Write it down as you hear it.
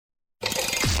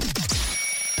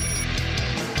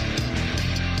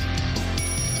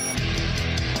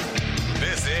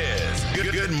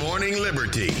Morning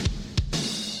Liberty.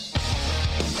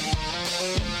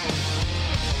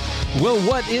 Well,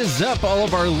 what is up, all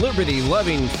of our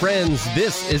liberty-loving friends?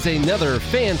 This is another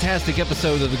fantastic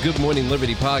episode of the Good Morning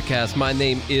Liberty podcast. My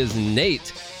name is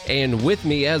Nate, and with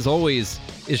me, as always,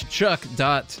 is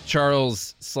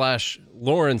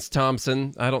Chuck.Charles/Lawrence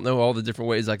Thompson. I don't know all the different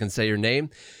ways I can say your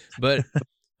name, but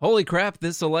holy crap,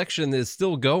 this election is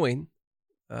still going.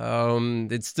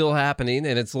 It's still happening,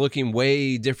 and it's looking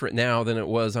way different now than it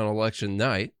was on election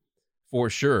night, for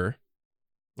sure.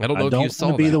 I don't know if you saw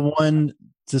that. I don't want to be the one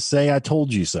to say I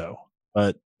told you so,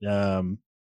 but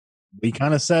we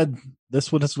kind of said this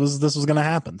was going to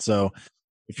happen. So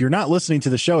if you're not listening to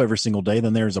the show every single day,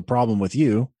 then there's a problem with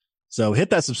you. So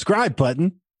hit that subscribe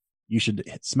button. You should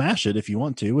smash it if you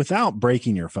want to without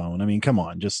breaking your phone. I mean, come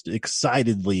on, just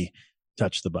excitedly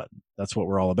touch the button. That's what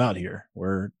we're all about here.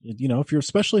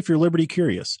 Especially if you're liberty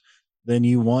curious, then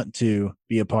you want to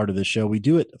be a part of the show. We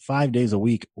do it 5 days a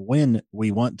week when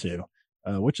we want to,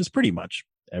 which is pretty much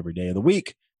every day of the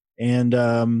week. And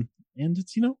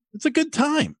it's, it's a good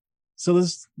time. So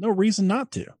there's no reason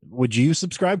not to. Would you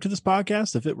subscribe to this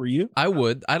podcast if it were you? I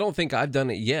would. I don't think I've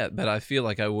done it yet, but I feel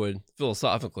like I would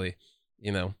philosophically,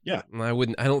 Yeah. I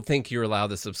wouldn't. I don't think you're allowed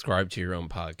to subscribe to your own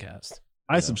podcast.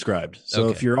 I subscribed. So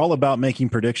if you're all about making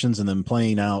predictions and then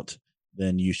playing out,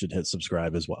 then you should hit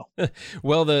subscribe as well.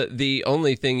 Well, the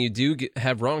only thing you do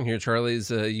have wrong here, Charlie, is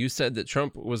you said that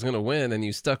Trump was going to win, and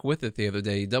you stuck with it the other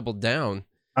day. You doubled down.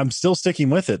 I'm still sticking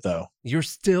with it, though. You're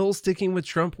still sticking with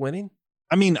Trump winning?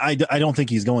 I mean, I don't think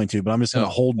he's going to, but I'm just going to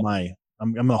hold my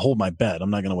I'm going to hold my bet. I'm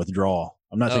not going to withdraw.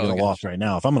 I'm not taking a loss right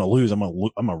now. If I'm going to lose, I'm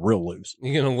a real lose.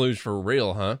 You're going to lose for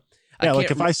real, huh? Yeah,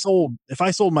 like if I sold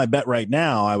my bet right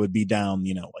now, I would be down,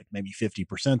 like maybe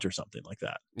 50% or something like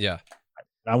that. Yeah.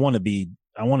 I want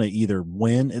to either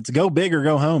win. It's go big or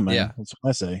go home, man. Yeah. That's what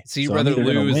I say. So you'd rather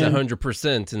lose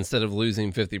 100% instead of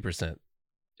losing 50%.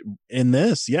 In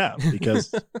this, yeah,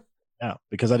 because I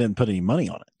didn't put any money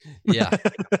on it. Yeah.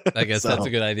 I guess that's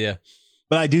a good idea.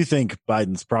 But I do think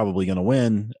Biden's probably going to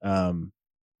win.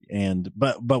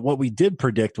 But what we did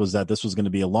predict was that this was going to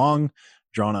be a long,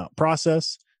 drawn out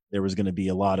process. There was going to be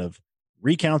a lot of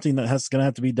recounting that's going to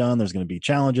have to be done. There's going to be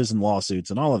challenges and lawsuits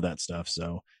and all of that stuff.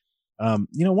 So,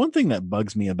 one thing that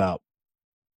bugs me about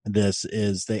this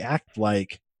is they act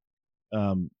like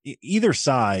either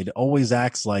side always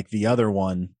acts like the other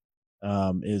one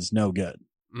is no good.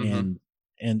 Mm-hmm.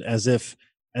 And as if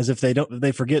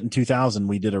they forget in 2000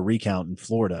 we did a recount in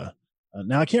Florida.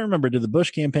 Now I can't remember, did the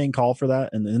Bush campaign call for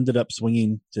that and ended up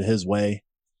swinging to his way?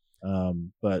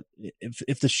 But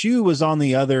if the shoe was on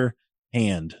the other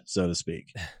hand, so to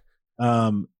speak,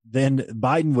 then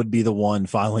Biden would be the one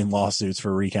filing lawsuits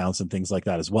for recounts and things like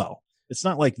that as well. It's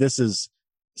not like this is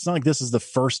the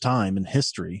first time in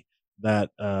history that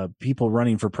people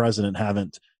running for president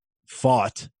haven't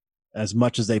fought as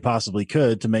much as they possibly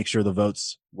could to make sure the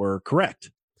votes were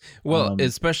correct. Well,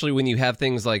 especially when you have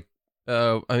things like,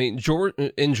 in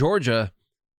Georgia,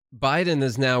 Biden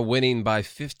is now winning by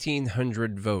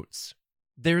 1,500 votes.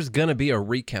 There's going to be a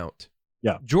recount.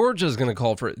 Yeah. Georgia's going to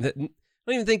call for it. I don't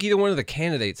even think either one of the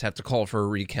candidates have to call for a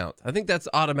recount. I think that's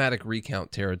automatic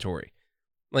recount territory.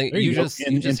 Like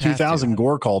in 2000,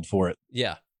 Gore called for it.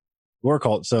 Yeah. Gore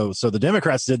called. So the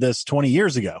Democrats did this 20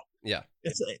 years ago. Yeah.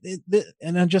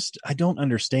 And I don't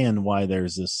understand why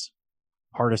there's this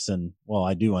partisan. Well,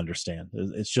 I do understand.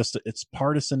 It's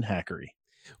partisan hackery.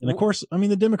 And of course, I mean,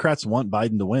 the Democrats want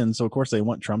Biden to win. So of course they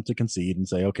want Trump to concede and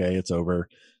say, okay, it's over.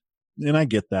 And I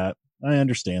get that. I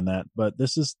understand that. But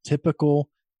this is typical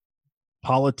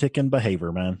politicking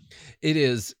behavior, man. It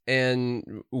is.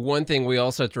 And one thing we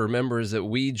also have to remember is that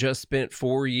we just spent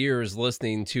 4 years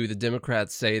listening to the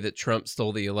Democrats say that Trump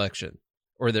stole the election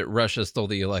or that Russia stole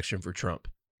the election for Trump.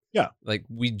 Yeah. Like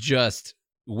we just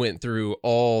went through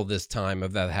all this time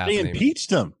of that happening. They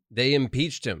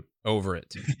impeached him over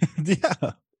it.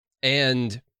 Yeah.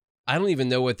 And I don't even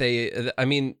know what they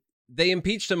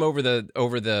impeached him over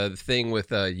the thing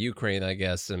with Ukraine, I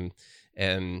guess, and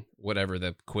whatever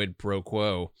the quid pro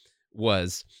quo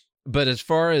was. But as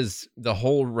far as the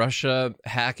whole Russia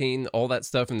hacking, all that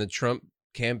stuff, and the Trump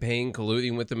campaign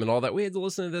colluding with them and all that, we had to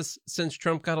listen to this since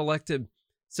Trump got elected.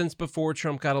 Since before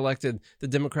Trump got elected, the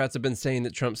Democrats have been saying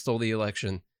that Trump stole the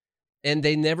election. And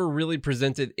they never really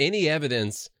presented any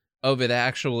evidence of it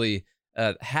actually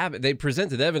they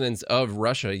presented evidence of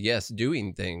Russia, yes,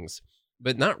 doing things,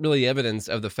 but not really evidence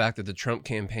of the fact that the Trump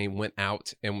campaign went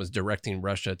out and was directing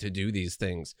Russia to do these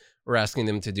things or asking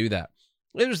them to do that.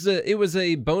 It was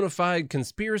a bona fide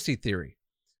conspiracy theory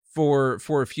for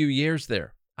a few years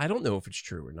there. I don't know if it's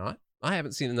true or not. I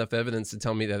haven't seen enough evidence to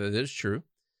tell me that it is true.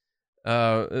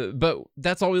 But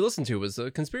that's all we listened to was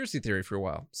a conspiracy theory for a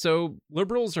while. So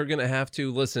liberals are going to have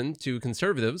to listen to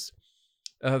conservatives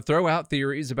throw out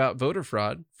theories about voter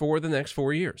fraud for the next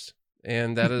 4 years.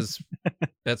 And that's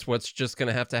what's just going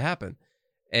to have to happen.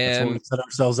 And that's what we set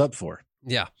ourselves up for.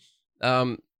 Yeah.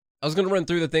 I was going to run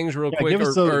through the things real quick.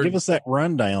 Give us that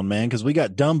rundown, man, because we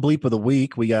got dumb bleep of the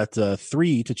week. We got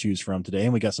 3 to choose from today,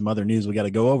 and we got some other news we got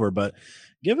to go over. But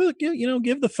give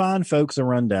the fine folks a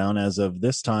rundown as of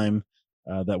this time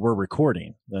that we're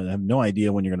recording. I have no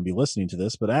idea when you're going to be listening to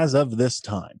this, but as of this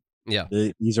time,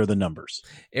 these are the numbers.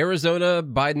 Arizona,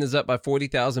 Biden is up by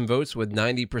 40,000 votes with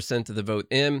 90% of the vote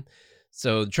in.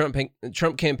 So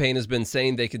Trump campaign has been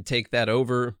saying they could take that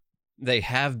over. They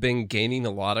have been gaining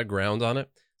a lot of ground on it.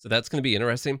 So that's going to be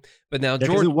interesting. But now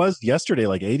Georgia, it was yesterday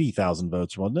like 80,000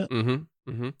 votes, wasn't it?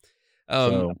 Mm-hmm.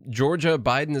 Mm-hmm. Georgia,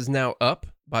 Biden is now up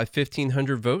by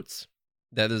 1,500 votes.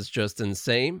 That is just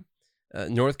insane.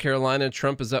 North Carolina,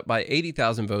 Trump is up by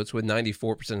 80,000 votes with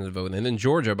 94% of the vote. And in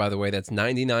Georgia, by the way, that's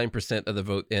 99% of the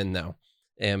vote in now.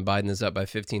 And Biden is up by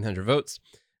 1,500 votes.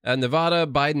 Nevada,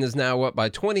 Biden is now up by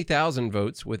 20,000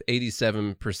 votes with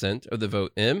 87% of the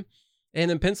vote in. And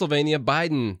in Pennsylvania,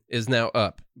 Biden is now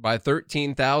up by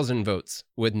 13,000 votes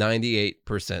with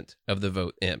 98% of the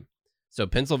vote in. So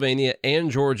Pennsylvania and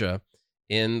Georgia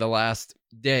in the last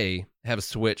day have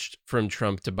switched from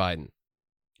Trump to Biden.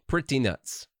 Pretty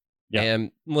nuts. Yeah.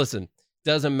 And listen,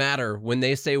 doesn't matter when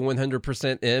they say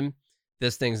 100% in,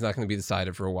 this thing's not going to be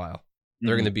decided for a while.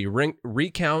 There are going to be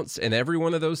recounts in every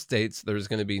one of those states. There's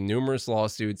going to be numerous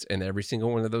lawsuits in every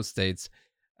single one of those states.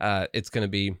 It's going to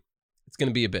be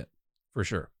a bit. For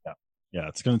sure. Yeah.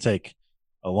 It's going to take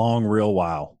a long, real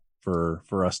while for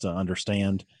us to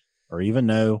understand or even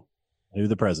know who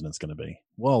the president's going to be.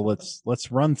 Well,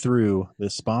 let's run through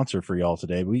this sponsor for y'all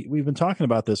today. We've been talking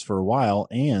about this for a while,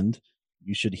 and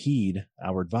you should heed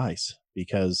our advice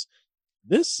because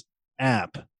this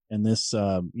app and this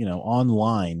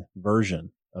online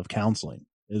version of counseling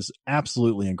is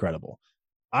absolutely incredible.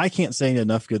 I can't say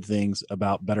enough good things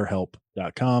about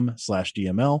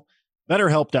BetterHelp.com/GML.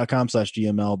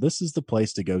 BetterHelp.com/GML. This is the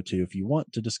place to go to if you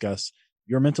want to discuss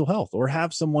your mental health or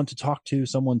have someone to talk to,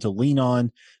 someone to lean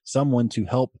on, someone to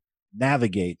help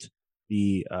navigate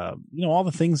the all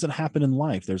the things that happen in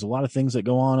life. There's a lot of things that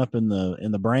go on up in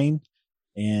the brain,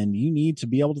 and you need to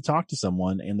be able to talk to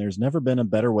someone. And there's never been a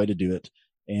better way to do it.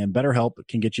 And BetterHelp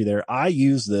can get you there. I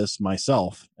use this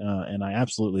myself, and I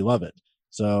absolutely love it.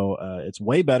 So it's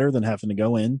way better than having to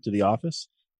go into the office.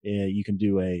 You can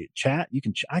do a chat.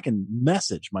 I can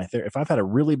message my therapist. If I've had a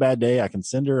really bad day, I can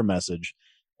send her a message,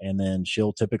 and then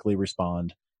she'll typically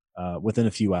respond within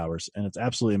a few hours. And it's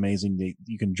absolutely amazing.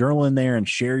 You can journal in there and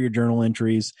share your journal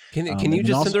entries. Can you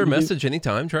just send her a message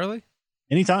anytime, Charlie?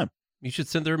 Anytime. You should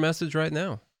send her a message right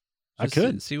now. Just I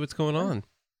could see what's going on.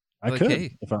 I could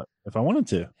hey, if I wanted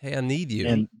to. Hey, I need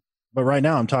you. But right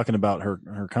now I'm talking about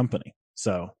her company.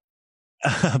 So,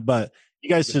 but you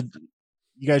guys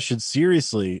should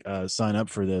seriously sign up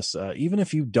for this. Even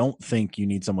if you don't think you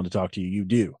need someone to talk to you, you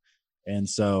do. And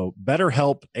so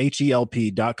BetterHelp,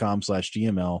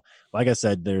 HELP.com/GML. Like I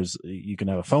said, you can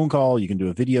have a phone call, you can do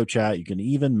a video chat, you can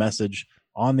even message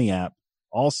on the app,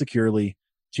 all securely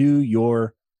to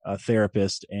your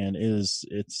therapist. And it's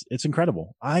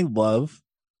incredible. I love,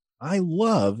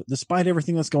 despite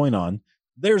everything that's going on,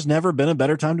 there's never been a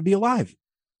better time to be alive.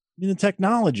 I mean, the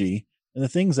technology and the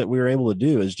things that we were able to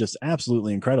do is just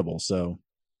absolutely incredible. So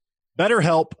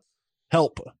BetterHelp,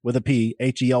 help with a P,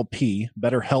 HELP,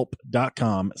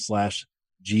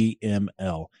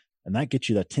 BetterHelp.com/GML. And that gets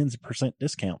you that 10%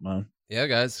 discount, man. Yeah,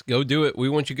 guys, go do it. We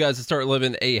want you guys to start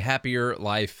living a happier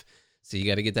life. So you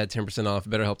got to get that 10% off,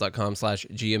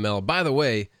 BetterHelp.com/GML. By the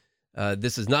way,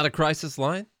 this is not a crisis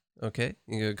line. Okay,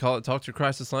 you can talk to your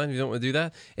crisis line if you don't want to do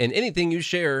that. And anything you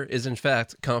share is in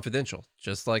fact confidential,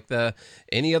 just like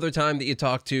any other time that you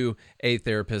talk to a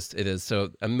therapist. It is.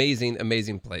 So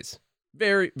amazing place.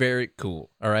 Very, very cool.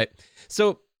 All right.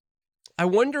 So I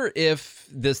wonder if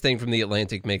this thing from The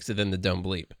Atlantic makes it in the dumb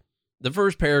bleep. The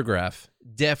first paragraph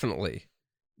definitely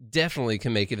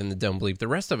can make it in the dumb bleep. The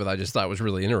rest of it I just thought was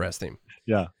really interesting.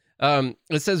 Yeah.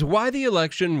 It says why the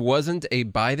election wasn't a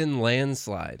Biden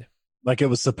landslide. Like it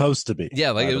was supposed to be. Yeah,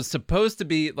 like it was supposed to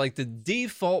be, like the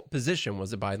default position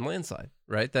was a Biden landslide,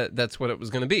 right? That's what it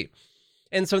was going to be.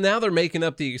 And so now they're making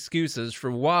up the excuses for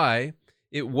why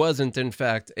it wasn't, in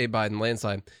fact, a Biden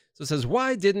landslide. So it says,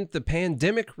 why didn't the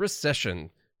pandemic recession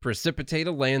precipitate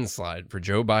a landslide for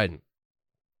Joe Biden?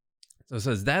 So it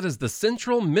says, that is the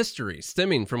central mystery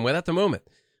stemming from what at the moment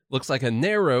looks like a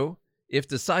narrow, if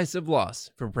decisive, loss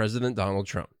for President Donald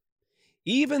Trump.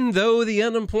 even though the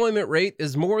unemployment rate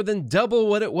is more than double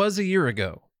what it was a year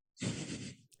ago.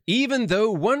 Even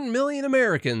though 1 million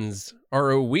Americans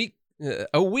are a week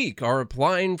are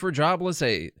applying for jobless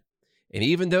aid. And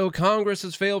even though Congress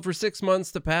has failed for 6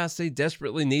 months to pass a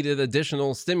desperately needed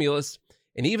additional stimulus,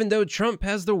 and even though Trump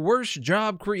has the worst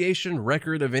job creation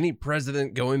record of any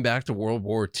president going back to World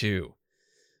War II,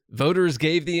 voters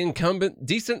gave the incumbent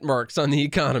decent marks on the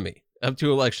economy up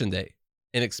to Election Day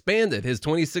and expanded his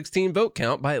 2016 vote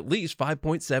count by at least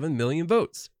 5.7 million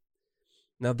votes.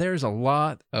 Now, there's a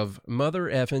lot of mother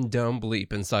effing dumb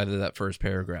bleep inside of that first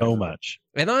paragraph. So much.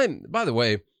 And by the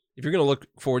way, if you're going to look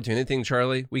forward to anything,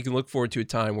 Charlie, we can look forward to a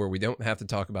time where we don't have to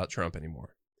talk about Trump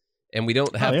anymore. And we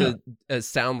don't have to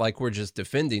sound like we're just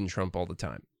defending Trump all the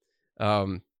time.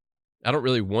 I don't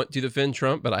really want to defend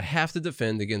Trump, but I have to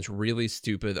defend against really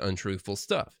stupid, untruthful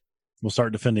stuff. We'll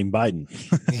start defending Biden.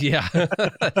 Yeah.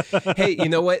 Hey, you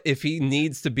know what? If he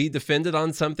needs to be defended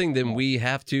on something, then we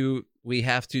have to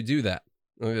do that.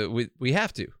 We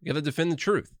have to. You got to defend the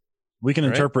truth. We can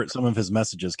interpret some of his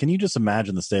messages. Can you just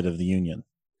imagine the State of the Union?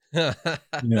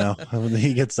 When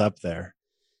he gets up there.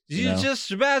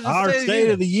 Just imagine our State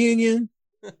of the Union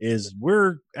is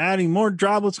we're adding more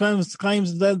jobless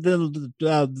claims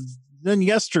than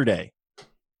yesterday.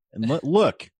 And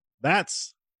look,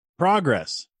 that's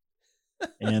progress.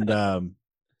 And then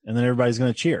everybody's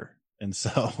going to cheer. And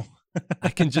so I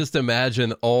can just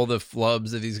imagine all the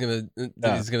flubs that he's going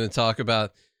to talk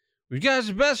about. We've got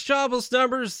the best jobless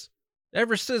numbers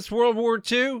ever since World War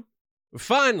II. We're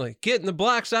finally getting the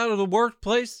blacks out of the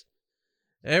workplace.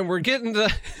 And we're getting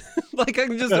to, like, I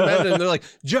can just imagine. They're like,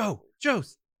 Joe,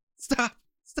 stop.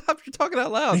 You're talking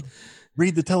out loud.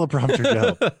 Read the teleprompter,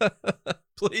 Joe.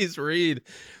 Please read.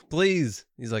 Please.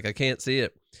 He's like, I can't see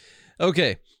it.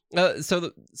 Okay.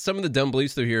 So some of the dumb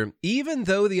beliefs through here, even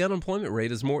though the unemployment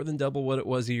rate is more than double what it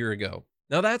was a year ago.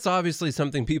 Now, that's obviously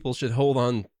something people should hold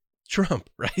on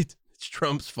Trump, right? It's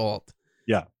Trump's fault.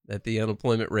 Yeah. That the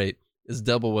unemployment rate is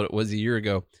double what it was a year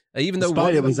ago. Even though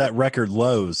it was at record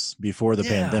lows before the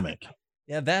pandemic.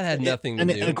 Yeah, that had nothing to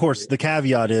do. And of course, the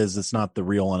caveat is it's not the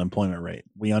real unemployment rate.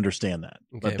 We understand that.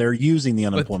 Okay. But they're using the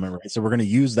unemployment rate. So we're going to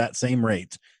use that same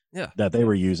rate that they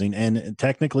were using. And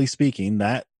technically speaking,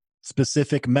 that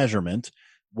specific measurement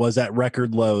was at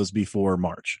record lows before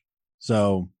March.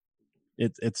 So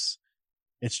it's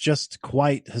just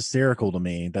quite hysterical to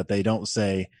me that they don't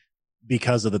say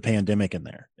because of the pandemic in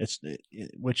there.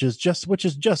 Which is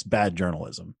just bad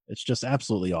journalism. It's just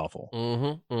absolutely awful.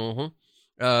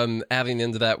 Adding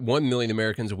into that, 1 million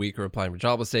Americans a week are applying for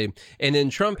jobless aid, and then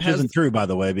Trump Which isn't true, by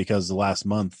the way, because the last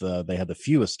month they had the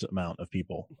fewest amount of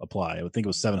people apply. I would think it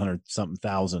was 700 something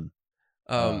thousand.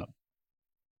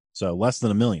 So less than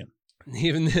 1 million.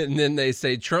 Even then they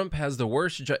say Trump has the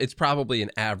worst. It's probably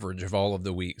an average of all of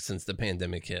the weeks since the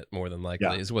pandemic hit, more than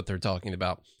likely, is what they're talking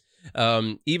about.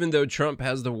 Even though Trump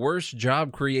has the worst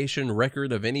job creation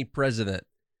record of any president.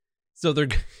 So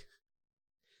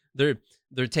they're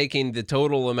taking the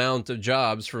total amount of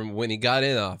jobs from when he got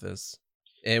in office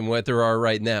and what there are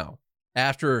right now.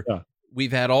 After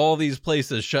we've had all these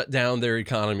places shut down their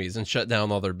economies and shut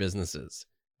down all their businesses.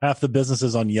 Half the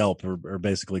businesses on Yelp are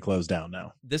basically closed down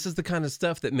now. This is the kind of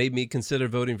stuff that made me consider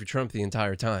voting for Trump the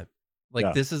entire time.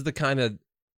 Like, this is the kind of,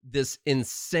 this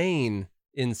insane,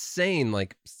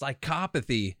 like,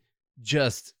 psychopathy,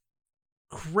 just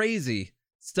crazy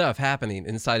stuff happening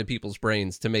inside of people's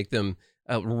brains to make them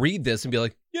read this and be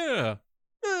like, I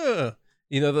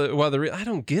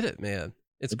don't get it, man.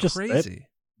 It's crazy. It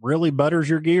really butters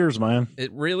your gears, man.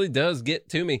 It really does get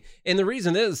to me. And the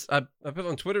reason is, I put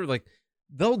on Twitter, like,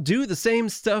 they'll do the same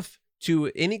stuff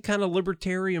to any kind of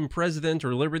libertarian president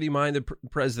or liberty-minded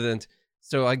president.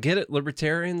 So I get it,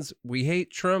 libertarians, we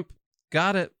hate Trump.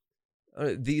 Got it.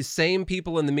 These same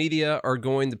people in the media are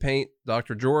going to paint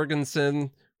Dr.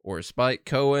 Jorgensen or Spike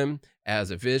Cohen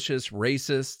as a vicious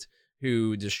racist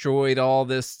who destroyed all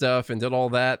this stuff and did all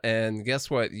that. And guess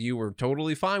what? You were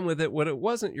totally fine with it when it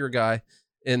wasn't your guy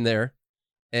in there.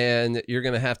 And you're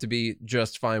going to have to be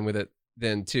just fine with it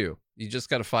then too. You just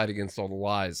got to fight against all the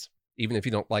lies, even if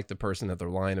you don't like the person that they're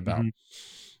lying about.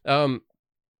 Mm-hmm.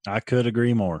 I could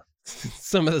agree more.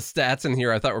 Some of the stats in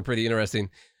here I thought were pretty interesting.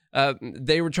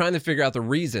 They were trying to figure out the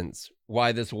reasons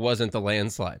why this wasn't the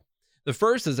landslide. The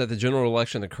first is that the general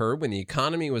election occurred when the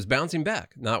economy was bouncing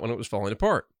back, not when it was falling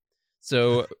apart.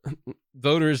 So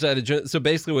voters so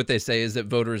basically what they say is that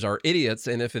voters are idiots.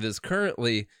 And if it is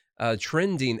currently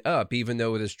trending up, even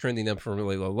though it is trending up from a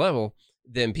really low level,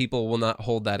 then people will not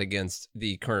hold that against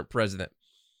the current president.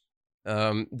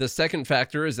 The second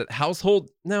factor is that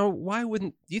now, why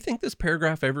wouldn't, do you think this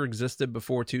paragraph ever existed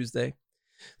before Tuesday?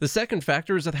 The second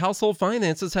factor is that household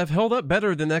finances have held up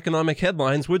better than economic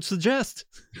headlines would suggest.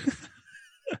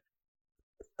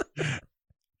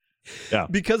 Yeah.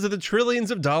 Because of the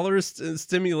trillions of dollars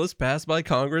stimulus passed by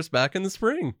Congress back in the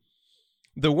spring.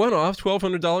 The one-off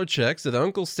 $1,200 checks that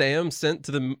Uncle Sam sent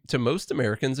to most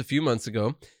Americans a few months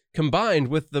ago, combined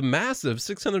with the massive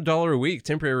 $600 a week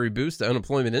temporary boost to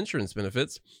unemployment insurance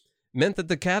benefits, meant that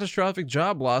the catastrophic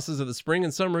job losses of the spring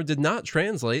and summer did not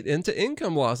translate into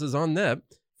income losses on net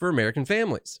for American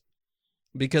families.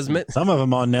 Because some of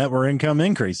them on net were income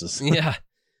increases. Yeah.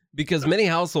 Because many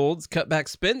households cut back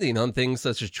spending on things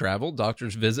such as travel,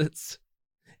 doctor's visits,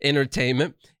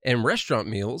 entertainment, and restaurant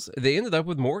meals, they ended up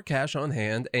with more cash on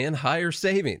hand and higher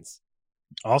savings.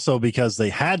 Also, because they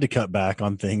had to cut back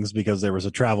on things because there was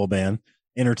a travel ban,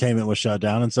 entertainment was shut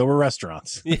down, and so were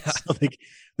restaurants. Yeah. So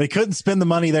they couldn't spend the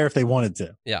money there if they wanted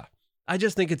to. Yeah. I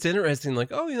just think it's interesting,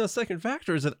 like, second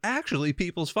factor is that actually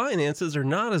people's finances are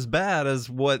not as bad as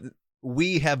what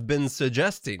we have been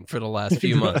suggesting for the last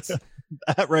few months.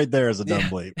 That right there is a dumb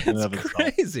bleep. It's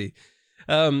crazy.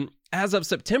 As of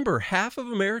September, half of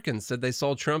Americans said they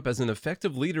saw Trump as an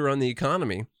effective leader on the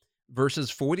economy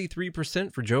versus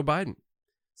 43% for Joe Biden.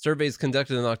 Surveys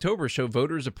conducted in October show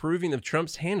voters approving of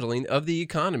Trump's handling of the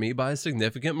economy by a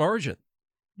significant margin.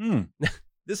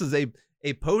 This is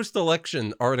a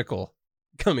post-election article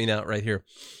coming out right here.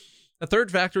 A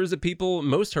third factor is that people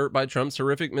most hurt by Trump's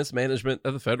horrific mismanagement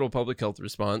of the federal public health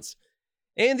response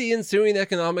and the ensuing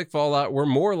economic fallout were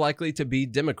more likely to be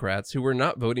Democrats who were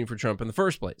not voting for Trump in the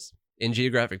first place. In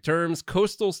geographic terms,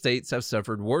 coastal states have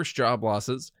suffered worse job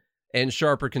losses and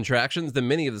sharper contractions than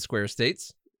many of the square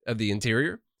states of the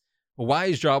interior.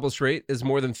 Hawaii's jobless rate is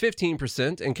more than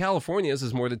 15%, and California's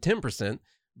is more than 10%,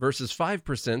 versus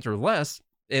 5% or less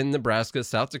in Nebraska,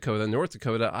 South Dakota, North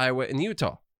Dakota, Iowa, and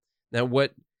Utah. Now,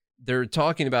 what they're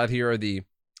talking about here are the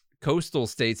coastal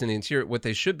states in the interior. What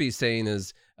they should be saying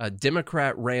is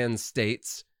Democrat-ran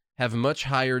states have much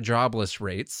higher jobless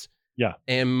rates. Yeah.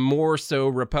 And more so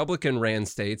Republican-ran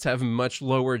states have much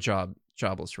lower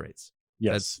jobless rates.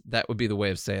 Yes. That would be the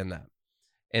way of saying that.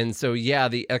 And so, yeah,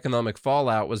 the economic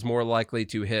fallout was more likely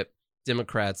to hit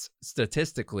Democrats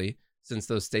statistically, since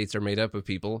those states are made up of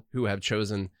people who have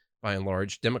chosen, by and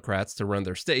large, Democrats to run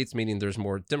their states, meaning there's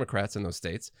more Democrats in those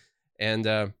states. And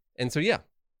so, yeah.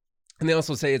 And they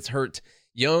also say it's hurt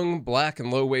young, black,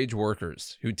 and low-wage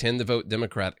workers who tend to vote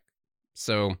Democratic.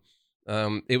 So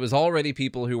it was already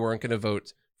people who weren't going to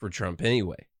vote for Trump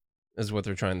anyway, is what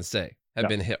they're trying to say, have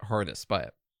been hit hardest by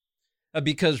it.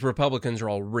 Because Republicans are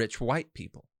all rich white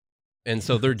people. And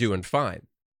so they're doing fine.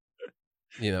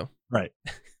 You know? Right.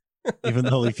 Even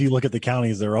though if you look at the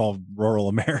counties, they're all rural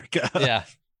America. Yeah.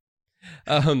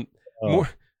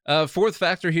 Fourth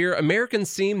factor here, Americans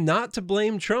seem not to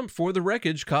blame Trump for the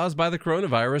wreckage caused by the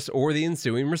coronavirus or the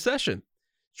ensuing recession.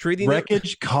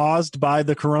 Wreckage caused by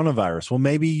the coronavirus. Well,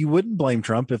 maybe you wouldn't blame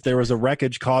Trump if there was a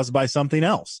wreckage caused by something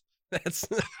else.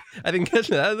 I didn't catch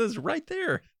that. That's right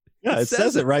there. Yeah, it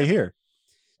says it right here.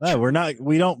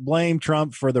 We don't blame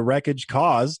Trump for the wreckage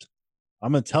caused.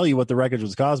 I'm going to tell you what the wreckage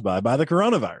was caused by the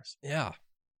coronavirus. Yeah.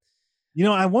 You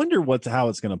know, I wonder how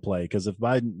it's going to play, because if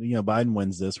Biden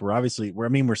wins this,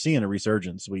 we're seeing a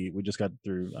resurgence. We just got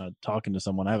through talking to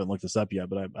someone. I haven't looked this up yet,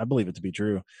 but I believe it to be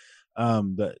true.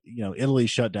 But Italy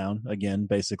shut down again,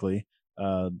 basically.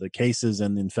 The cases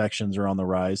and the infections are on the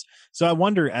rise. So I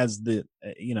wonder, as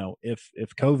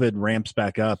if COVID ramps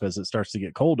back up as it starts to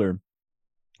get colder,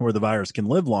 where the virus can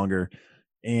live longer,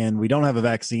 and we don't have a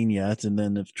vaccine yet, and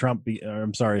then if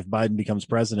Biden becomes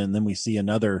president, and then we see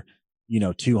another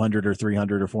 200 or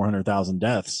 300 or 400,000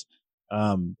 deaths,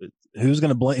 who's going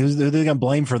to blame? Who are they going to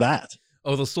blame for that?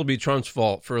 Oh, they'll still be Trump's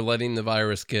fault for letting the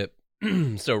virus get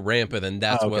so rampant, and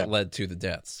that's what led to the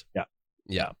deaths.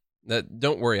 Yeah.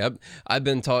 Don't worry. I've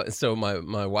been taught. So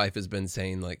my wife has been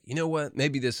saying, like, you know what?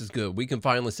 Maybe this is good. We can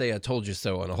finally say "I told you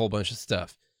so" on a whole bunch of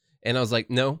stuff. And I was like,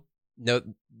 no,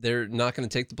 they're not going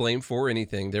to take the blame for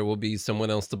anything. There will be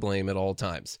someone else to blame at all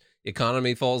times.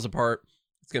 Economy falls apart.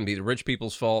 It's going to be the rich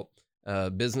people's fault.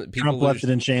 Trump left it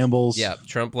in shambles. Yeah,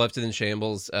 Trump left it in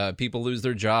shambles. People lose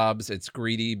their jobs. It's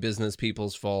greedy business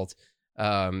people's fault.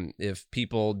 If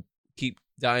people keep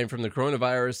dying from the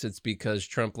coronavirus, it's because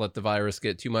Trump let the virus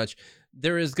get too much.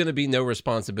 There is going to be no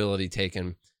responsibility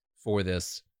taken for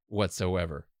this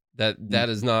whatsoever. That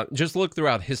is not. Just look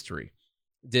throughout history.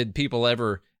 Did people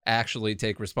ever actually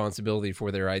take responsibility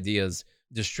for their ideas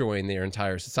destroying their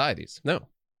entire societies? No,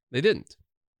 they didn't.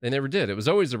 They never did. It was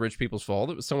always the rich people's fault.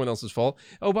 It was someone else's fault.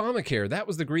 Obamacare, that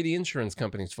was the greedy insurance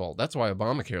company's fault. That's why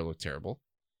Obamacare looked terrible.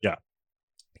 Yeah.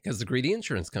 Because the greedy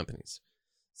insurance companies.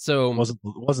 So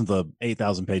Wasn't the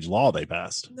 8,000 page law they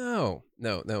passed? no.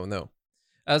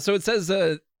 So it says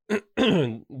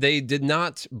they did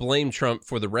not blame Trump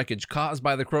for the wreckage caused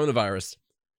by the coronavirus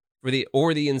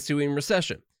or the ensuing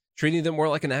recession, treating them more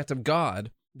like an act of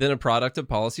God than a product of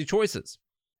policy choices.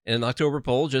 In an October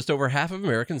poll, just over half of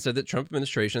Americans said that Trump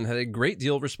administration had a great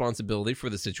deal of responsibility for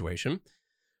the situation,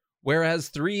 whereas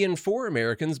 3 in 4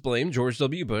 Americans blamed George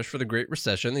W. Bush for the Great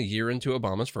Recession a year into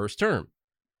Obama's first term.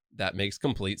 That makes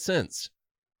complete sense.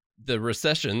 The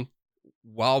recession,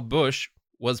 while Bush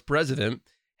was president,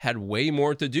 had way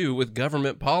more to do with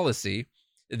government policy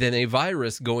than a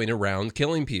virus going around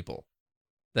killing people.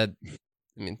 That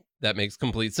makes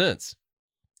complete sense.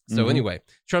 So anyway,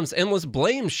 Trump's endless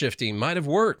blame shifting might have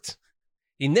worked.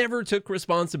 He never took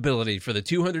responsibility for the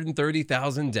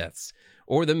 230,000 deaths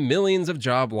or the millions of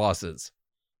job losses.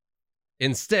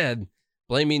 Instead,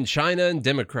 blaming China and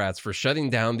Democrats for shutting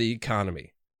down the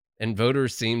economy. And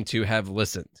voters seem to have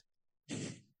listened.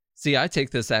 See, I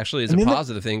take this actually as a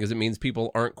positive thing because it means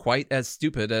people aren't quite as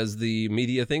stupid as the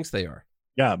media thinks they are.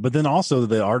 Yeah, but then also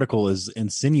the article is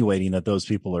insinuating that those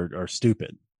people are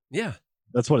stupid. Yeah.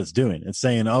 That's what it's doing. It's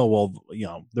saying, oh, well,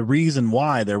 the reason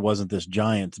why there wasn't this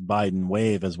giant Biden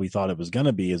wave as we thought it was going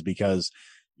to be is because,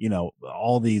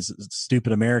 all these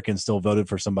stupid Americans still voted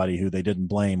for somebody who they didn't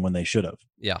blame when they should have.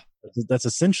 Yeah. That's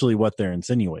essentially what they're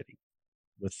insinuating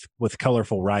with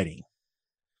colorful writing.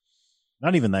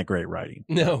 Not even that great writing.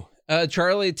 No.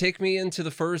 Charlie, take me into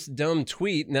the first dumb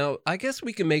tweet. Now, I guess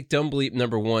we can make dumb bleep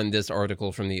number 1 this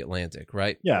article from The Atlantic,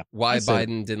 right? Yeah. Why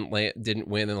Biden didn't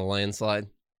win in a landslide?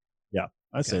 Yeah,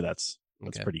 I say that's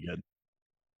pretty good.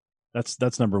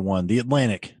 That's number 1. The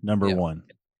Atlantic, number 1.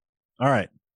 All right.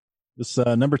 This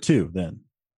number 2 then.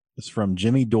 This is from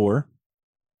Jimmy Dore.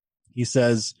 He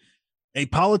says, a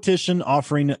politician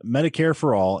offering Medicare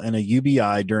for all and a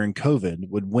UBI during COVID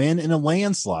would win in a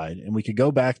landslide, and we could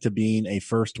go back to being a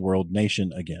first world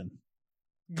nation again.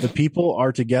 The people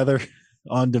are together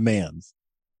on demands.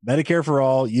 Medicare for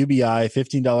all, UBI,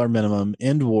 $15 minimum,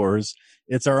 end wars.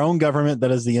 It's our own government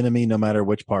that is the enemy, no matter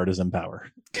which part is in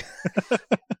power.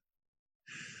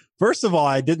 First of all,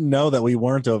 I didn't know that we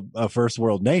weren't a first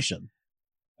world nation.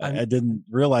 I didn't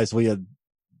realize we had.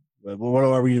 What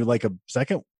are we, like a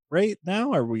second rate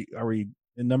now? Are we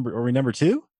number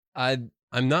 2? I'm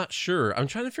not sure. I'm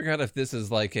trying to figure out if this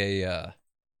is like a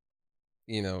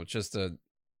just an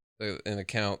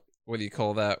account. What do you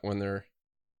call that when they're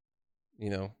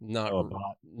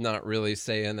not really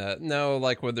saying that? No,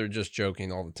 like when they're just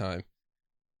joking all the time.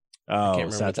 I can't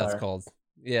remember satire. What that's called.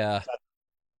 Yeah.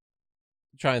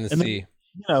 Trying to see.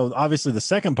 Obviously the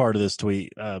second part of this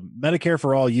tweet, Medicare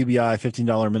for all, UBI,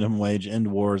 $15 minimum wage,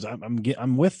 end wars.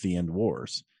 I'm with the end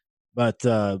wars, but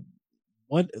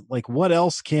what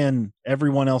else can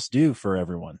everyone else do for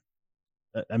everyone?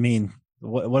 I mean,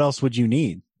 what else would you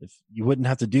need if you wouldn't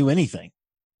have to do anything?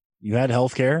 You had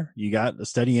healthcare, you got a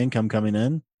steady income coming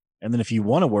in, and then if you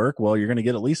want to work, well, you're going to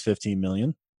get at least 15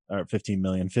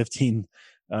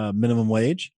 minimum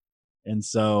wage. And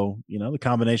so, the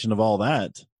combination of all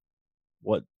that,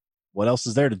 what else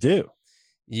is there to do?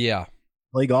 Yeah.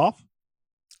 Play golf?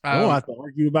 I don't have to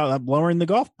argue about lowering the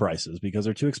golf prices because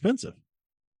they're too expensive.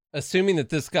 Assuming that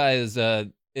this guy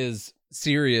is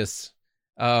serious.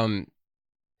 Todd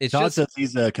says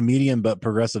he's a comedian but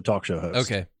progressive talk show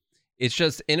host. Okay. It's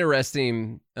just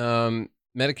interesting.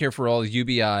 Medicare for all,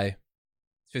 UBI,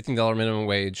 $15 minimum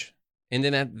wage. And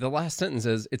then at the last sentence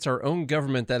is, it's our own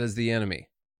government that is the enemy,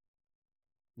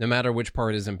 no matter which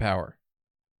part is in power.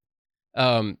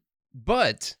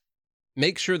 But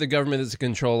make sure the government is in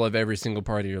control of every single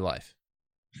part of your life,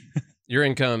 your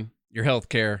income, your health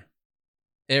care,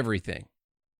 everything.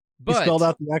 But he spelled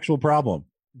out the actual problem.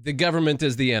 The government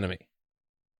is the enemy,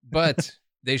 but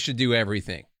they should do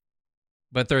everything,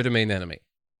 but they're the main enemy.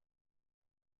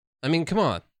 I mean, come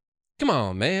on,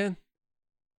 man.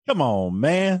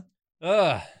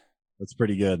 That's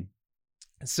pretty good.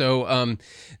 So,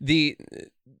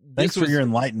 thanks for your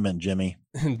enlightenment, Jimmy.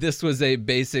 This was a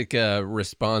basic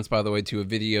response, by the way, to a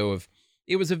video of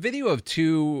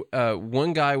two.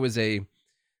 One guy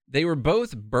they were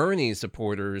both Bernie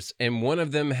supporters, and one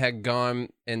of them had gone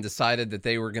and decided that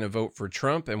they were going to vote for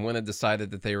Trump, and one had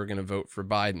decided that they were going to vote for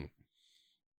Biden.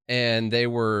 And they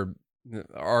were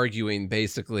arguing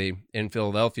basically in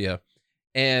Philadelphia.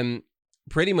 And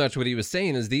pretty much what he was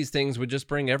saying is these things would just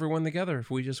bring everyone together if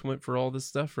we just went for all this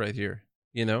stuff right here,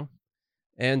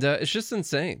 And it's just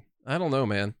insane. I don't know,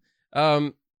 man.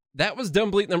 That was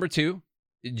Dumb Bleep number 2.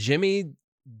 Jimmy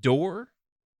Dore?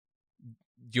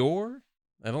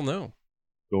 I don't know.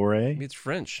 Dore? Maybe it's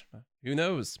French. Who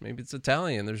knows? Maybe it's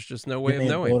Italian. There's just no way of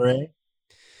knowing.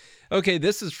 Okay,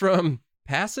 this is from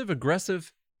Passive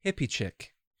Aggressive Hippie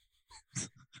Chick.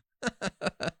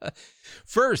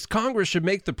 First, Congress should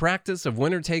make the practice of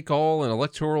winner-take-all and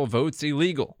electoral votes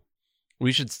illegal.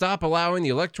 We should stop allowing the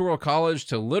Electoral College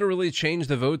to literally change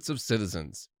the votes of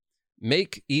citizens.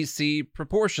 Make EC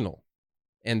proportional.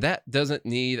 And that doesn't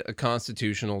need a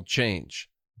constitutional change.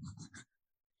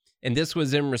 And this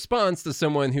was in response to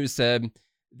someone who said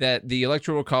that the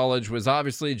Electoral College was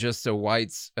obviously just so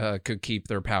whites could keep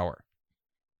their power.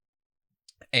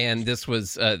 And this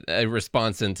was a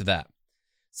response into that.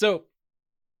 So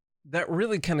that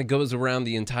really kind of goes around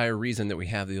the entire reason that we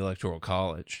have the Electoral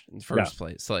College in the first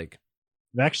place. Like,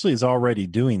 it actually is already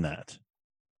doing that.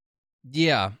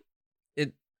 Yeah.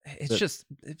 It's just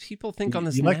people think on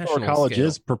this the Electoral national College scale.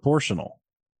 is proportional.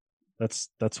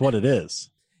 That's what it is,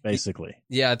 basically.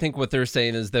 Yeah, I think what they're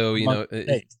saying is, though,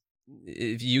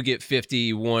 if you get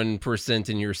 51%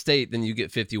 in your state, then you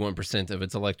get 51% of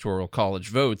its Electoral College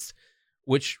votes,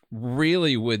 which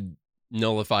really would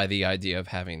nullify the idea of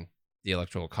having the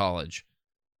Electoral College.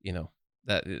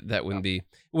 That wouldn't be,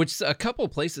 which a couple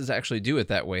places actually do it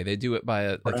that way. They do it by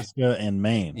Nebraska and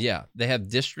Maine. Yeah, they have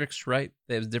districts, right?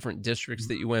 They have different districts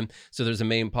that you win. So there's a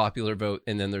main popular vote,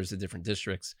 and then there's the different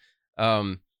districts.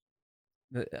 I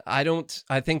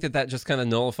think that just kind of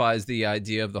nullifies the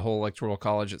idea of the whole Electoral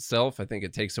College itself. I think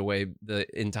it takes away the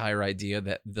entire idea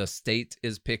that the state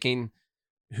is picking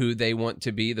who they want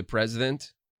to be the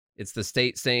president. It's the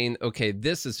state saying, okay,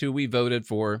 this is who we voted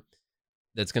for.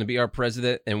 That's going to be our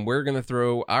president, and we're going to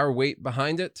throw our weight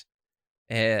behind it.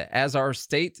 As our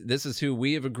state, this is who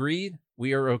we have agreed.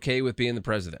 We are okay with being the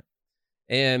president.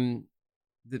 And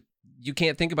you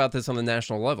can't think about this on the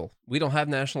national level. We don't have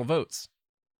national votes.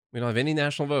 We don't have any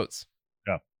national votes.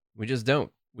 Yeah. We just don't.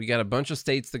 We got a bunch of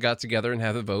states that got together and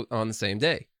have a vote on the same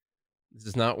day. This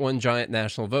is not one giant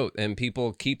national vote, and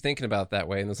people keep thinking about it that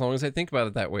way. And as long as they think about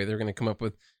it that way, they're going to come up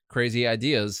with crazy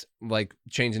ideas like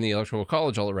changing the Electoral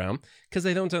College all around because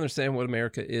they don't understand what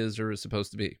America is or is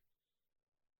supposed to be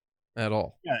at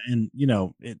all. Yeah, and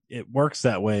it works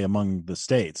that way among the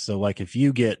states. So like if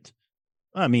you get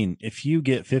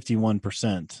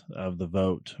 51% of the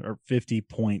vote or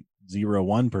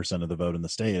 50.01% of the vote in the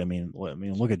state, I mean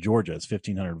look at Georgia, it's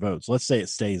 1,500 votes. Let's say it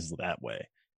stays that way,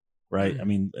 right? I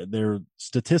mean, they're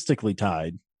statistically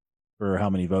tied for how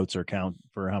many votes are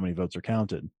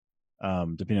counted,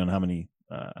 depending on how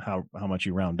much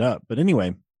you round up. But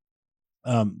anyway,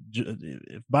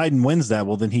 if Biden wins that,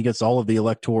 well, then he gets all of the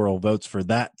electoral votes for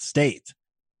that state.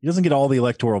 He doesn't get all the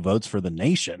electoral votes for the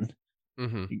nation.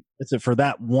 Mm-hmm. It's for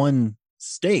that one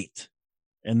state,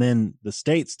 and then the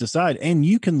states decide. And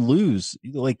you can lose.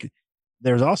 Like,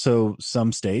 there's also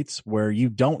some states where you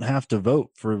don't have to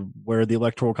vote for where the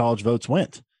Electoral College votes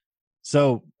went.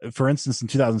 So, for instance, in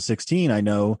 2016, I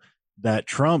know that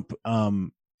Trump,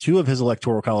 2 of his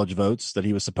Electoral College votes that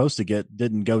he was supposed to get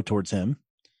didn't go towards him.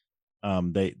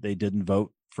 They didn't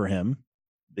vote for him,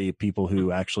 the people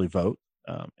who actually vote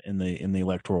in the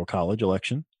Electoral College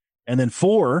election. And then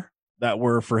 4 that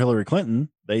were for Hillary Clinton,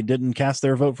 they didn't cast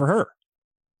their vote for her.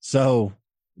 So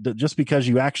just because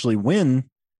you actually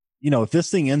win, if this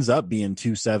thing ends up being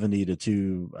 270 to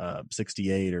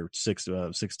 268 or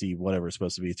 60, whatever it's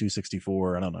supposed to be,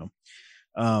 264, I don't know.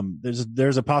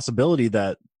 There's a possibility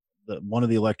that one of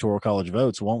the Electoral College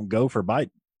votes won't go for Biden.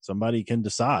 Somebody can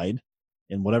decide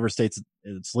in whatever states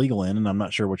it's legal in, and I'm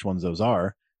not sure which ones those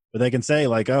are, but they can say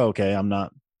like, oh, okay, I'm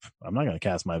not going to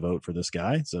cast my vote for this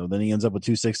guy. So then he ends up with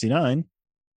 269,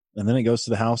 and then it goes to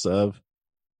the House of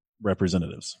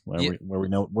Representatives where we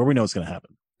know it's going to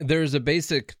happen. There's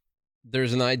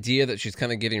an idea that she's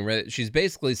kind of getting ready. She's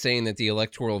basically saying that the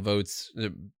electoral votes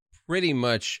pretty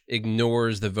much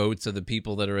ignores the votes of the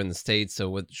people that are in the state.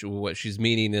 So what she's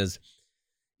meaning is,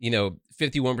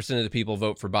 51% of the people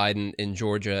vote for Biden in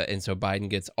Georgia, and so Biden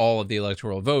gets all of the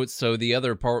electoral votes. So the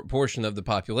other portion of the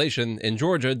population in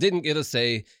Georgia didn't get a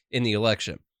say in the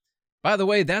election. By the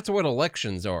way, that's what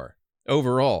elections are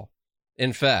overall.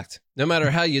 In fact, no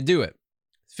matter how you do it,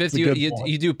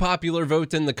 you do popular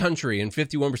vote in the country, and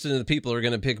 51% of the people are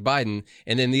going to pick Biden,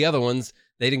 and then the other ones,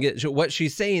 they didn't get. What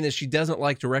she's saying is she doesn't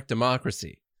like direct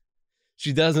democracy.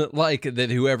 She doesn't like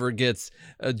that whoever gets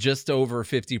just over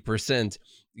 50%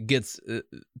 gets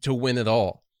to win it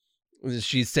all.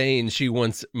 She's saying she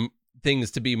wants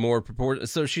things to be more proportional.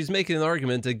 So she's making an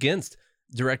argument against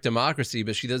direct democracy,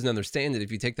 but she doesn't understand that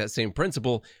if you take that same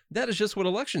principle, that is just what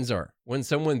elections are. When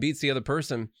someone beats the other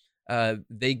person,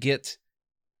 they get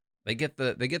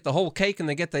the whole cake and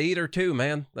they get the eater too,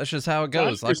 man. That's just how it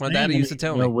goes. Like my daddy used to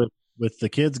tell me. With the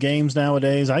kids' games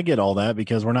nowadays, I get all that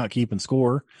because we're not keeping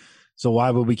score. So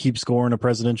why would we keep scoring a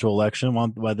presidential election?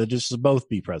 Why they just both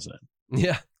be president?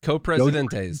 Yeah,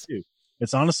 co-presidentes.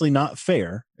 It's honestly not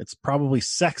fair. It's probably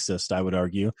sexist, I would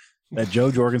argue, that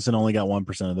Jo Jorgensen only got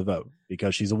 1% of the vote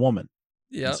because she's a woman.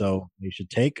 Yeah. So they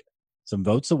should take some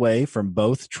votes away from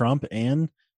both Trump and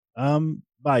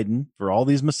Biden for all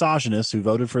these misogynists who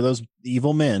voted for those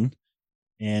evil men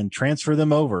and transfer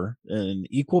them over in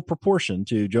equal proportion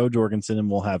to Jo Jorgensen, and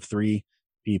we'll have 3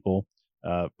 people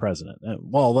president.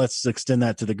 Well, let's extend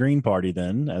that to the Green Party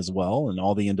then as well, and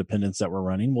all the independents that were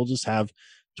running. We'll just have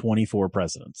 24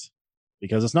 presidents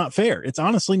because it's not fair. It's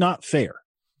honestly not fair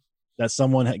that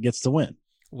someone gets to win.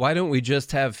 Why don't we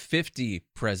just have 50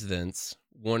 presidents,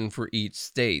 one for each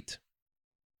state?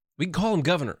 We can call them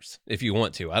governors if you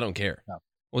want to. I don't care. No.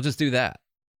 We'll just do that.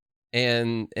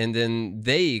 And then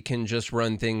they can just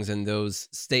run things in those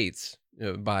states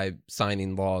by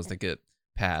signing laws that get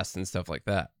passed and stuff like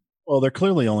that. Well, they're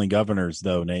clearly only governors,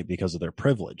 though, Nate, because of their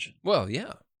privilege. Well,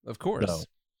 yeah, of course. So,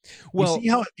 well, you see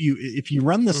how if you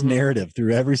run this narrative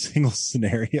through every single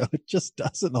scenario, it just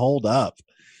doesn't hold up.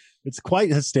 It's quite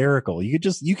hysterical. You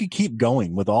could keep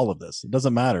going with all of this. It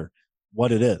doesn't matter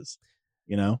what it is.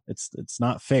 You know, it's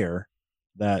not fair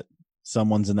that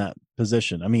someone's in that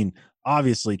position. I mean,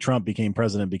 obviously, Trump became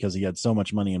president because he had so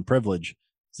much money and privilege.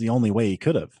 It's the only way he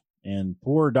could have. And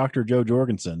poor Dr. Jo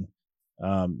Jorgensen.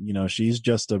 She's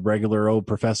just a regular old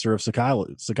professor of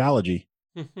psychology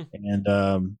and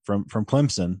from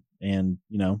Clemson, and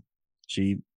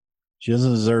she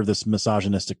doesn't deserve this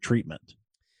misogynistic treatment,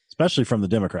 especially from the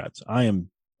Democrats. I'm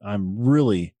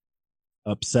really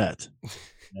upset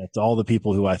at all the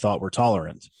people who I thought were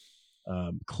tolerant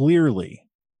clearly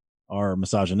are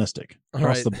misogynistic. All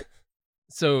right.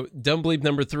 So dumb bleep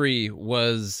number 3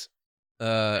 was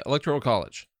Electoral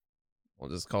College. We'll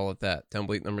just call it that. Dumb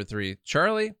bleep number 3.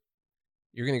 Charlie,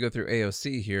 you're going to go through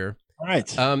AOC here. All right.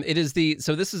 So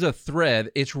this is a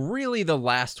thread. It's really the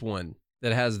last one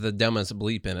that has the dumbest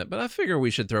bleep in it, but I figure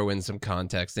we should throw in some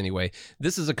context anyway.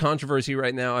 This is a controversy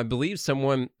right now. I believe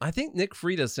I think Nick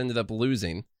Freitas ended up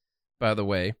losing, by the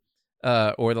way,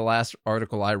 or the last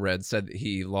article I read said that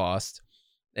he lost.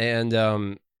 And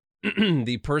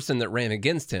the person that ran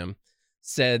against him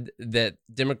said that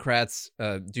Democrats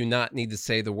do not need to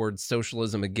say the word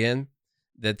socialism again,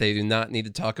 that they do not need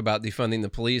to talk about defunding the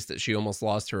police, that she almost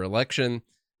lost her election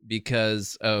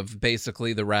because of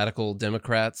basically the radical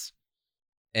Democrats.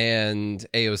 And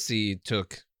AOC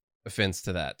took offense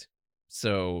to that.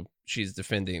 So she's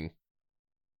defending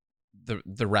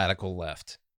the radical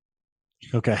left.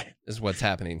 Okay. Is what's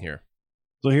happening here.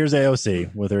 So here's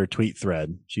AOC with her tweet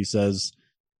thread. She says,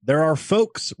 "There are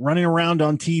folks running around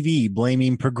on TV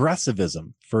blaming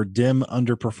progressivism for dim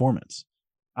underperformance.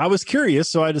 I was curious,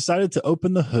 so I decided to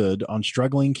open the hood on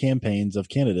struggling campaigns of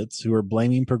candidates who are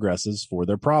blaming progressives for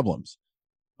their problems.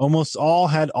 Almost all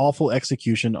had awful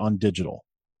execution on digital.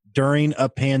 During a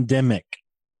pandemic,"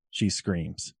 she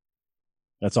screams.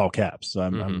 That's all caps. So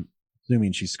I'm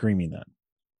assuming she's screaming that.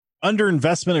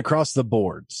 "Underinvestment across the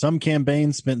board. Some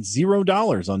campaigns spent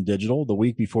 $0 on digital the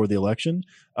week before the election.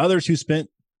 Others who spent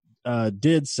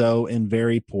did so in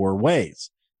very poor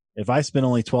ways. If I spent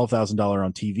only $12,000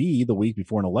 on TV the week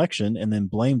before an election and then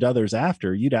blamed others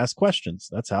after, you'd ask questions.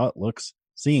 That's how it looks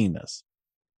seeing this.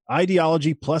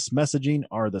 Ideology plus messaging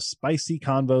are the spicy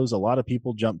convos a lot of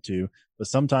people jump to, but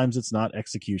sometimes it's not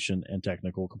execution and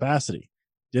technical capacity.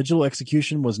 Digital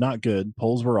execution was not good.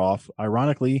 Polls were off.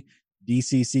 Ironically,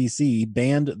 DCCC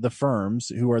banned the firms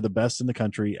who are the best in the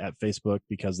country at Facebook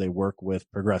because they work with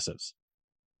progressives."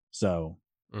 So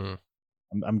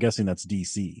I'm guessing that's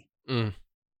DC.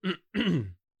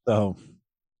 So,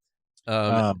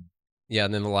 yeah.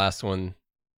 And then the last one,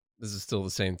 this is still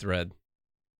the same thread.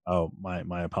 Oh,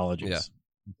 my apologies. Yeah.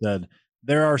 It said,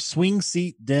 "There are swing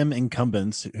seat Dem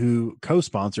incumbents who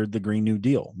co-sponsored the Green New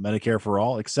Deal, Medicare for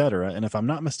All, etc. And if I'm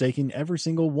not mistaken, every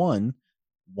single one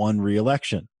won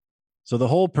re-election. So the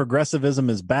whole progressivism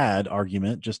is bad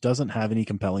argument just doesn't have any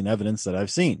compelling evidence that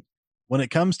I've seen. When it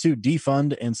comes to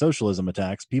defund and socialism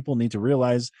attacks, people need to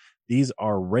realize these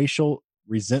are racial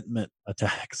resentment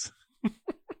attacks.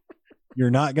 You're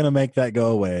not going to make that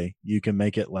go away. You can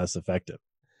make it less effective."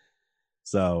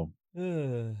 So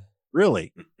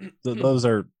really, those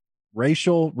are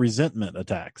racial resentment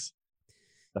attacks.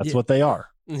 That's what they are.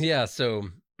 Yeah. So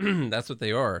that's what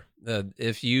they are.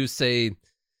 If you say that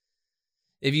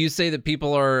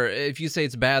if you say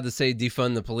it's bad to say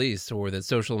defund the police or that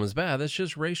socialism is bad, that's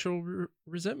just racial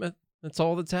resentment. That's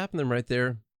all that's happening right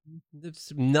there.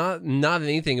 It's not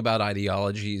anything about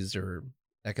ideologies or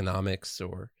economics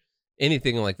or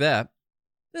anything like that.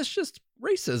 That's just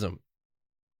racism,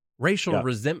 racial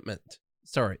resentment.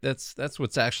 Sorry, that's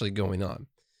what's actually going on.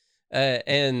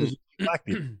 And Black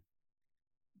people.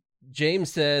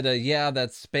 James said, yeah,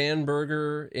 that's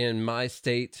Spanberger in my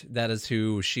state. That is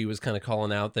who she was kind of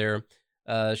calling out there.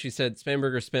 She said,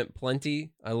 Spanberger spent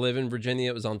plenty. I live in Virginia.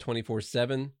 It was on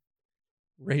 24/7.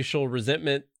 Racial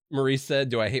resentment. Maurice said,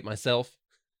 do I hate myself?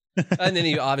 And then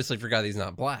he obviously forgot he's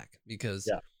not black because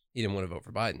he didn't want to vote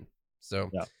for Biden. So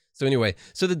anyway,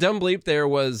 so the dumb bleep there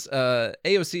was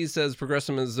AOC says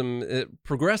progressivism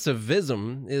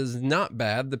is not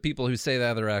bad. The people who say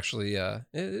that are actually,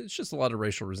 it's just a lot of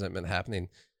racial resentment happening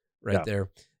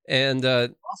there. And I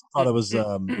also thought it was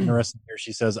interesting here.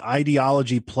 She says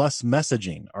ideology plus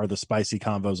messaging are the spicy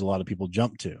convos a lot of people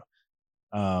jump to.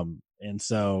 And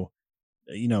so,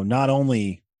 not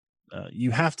only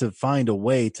you have to find a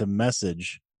way to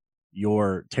message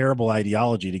your terrible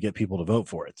ideology to get people to vote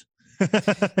for it.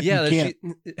 Yeah.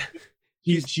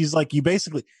 She's like,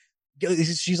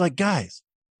 she's like, guys,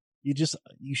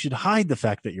 you should hide the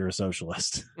fact that you're a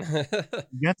socialist.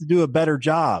 You have to do a better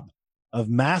job of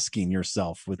masking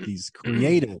yourself with these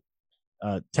creative,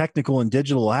 technical and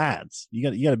digital ads. You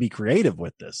got to be creative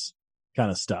with this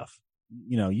kind of stuff.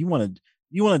 You want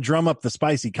to drum up the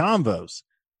spicy convos,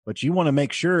 but you want to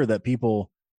make sure that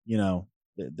people,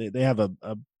 they have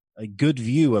a good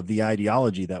view of the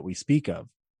ideology that we speak of,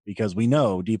 because we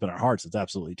know deep in our hearts it's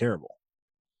absolutely terrible.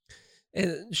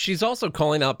 And she's also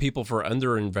calling out people for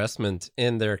underinvestment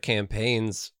in their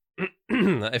campaigns.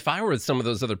 If I were some of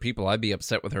those other people, I'd be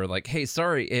upset with her. Like, hey,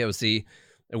 sorry, AOC,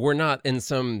 we're not in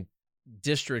some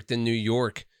district in New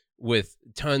York with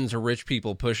tons of rich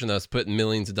people pushing us, putting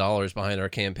millions of dollars behind our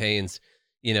campaigns.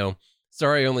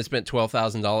 Sorry, I only spent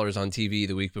 $12,000 on TV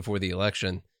the week before the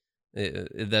election.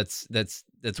 That's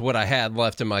what I had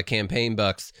left in my campaign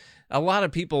bucks. A lot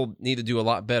of people need to do a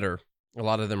lot better. A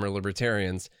lot of them are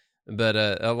libertarians, but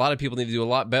a lot of people need to do a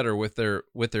lot better with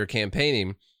their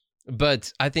campaigning.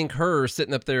 But I think her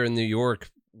sitting up there in New York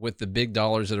with the big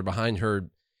dollars that are behind her,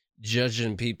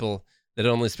 judging people that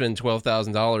only spend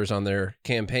 $12,000 on their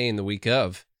campaign the week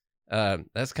of,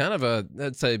 that's kind of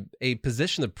a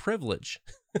position of privilege.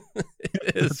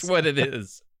 It's what it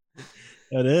is.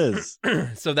 It is.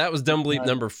 So that was dumb bleep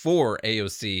number 4,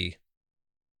 AOC.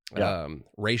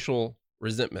 Racial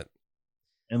resentment.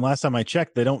 And last time I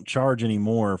checked, they don't charge any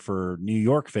more for New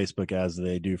York Facebook ads than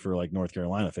they do for like North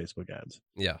Carolina Facebook ads.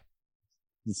 Yeah.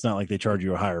 It's not like they charge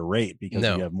you a higher rate because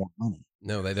you have more money.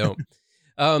 No, they don't.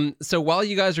 So while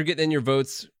you guys are getting in your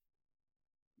votes,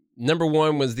 number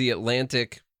 1 was the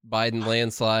Atlantic Biden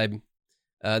landslide.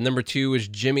 Number 2 was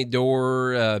Jimmy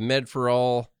Dore, Med for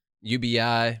All,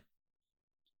 UBI,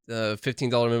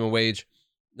 $15 minimum wage.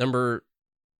 Number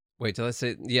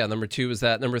 2 was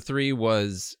that. Number 3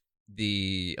 was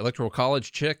the Electoral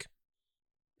College chick.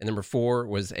 And number 4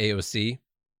 was AOC.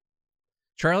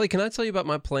 Charlie, can I tell you about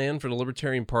my plan for the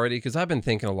Libertarian Party? Because I've been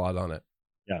thinking a lot on it.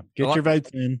 Yeah. Get your votes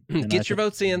in. Get your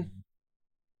votes in.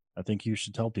 I think you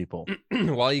should tell people.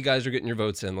 While you guys are getting your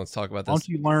votes in, let's talk about this.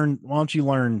 Why don't you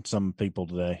learn some people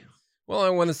today? Well, I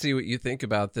want to see what you think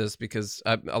about this, because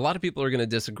a lot of people are going to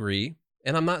disagree.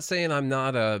 And I'm not saying I'm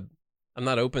not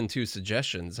open to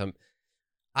suggestions.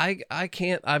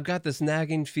 I've got this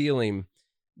nagging feeling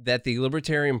that the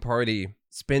Libertarian Party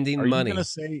spending money.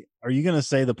 Are you going to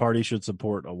say the party should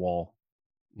support a wall?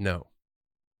 No,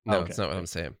 okay. That's not what I'm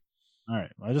saying. All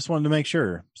right. I just wanted to make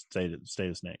sure. Stay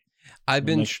the snake.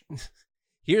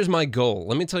 Here's my goal.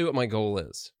 Let me tell you what my goal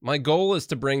is. My goal is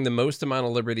to bring the most amount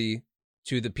of liberty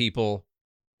to the people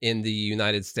in the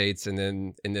United States and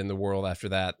then the world after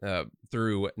that,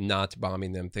 through not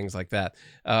bombing them, things like that.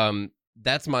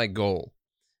 That's my goal.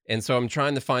 And so I'm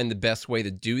trying to find the best way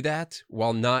to do that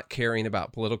while not caring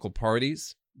about political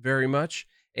parties very much,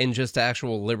 and just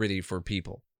actual liberty for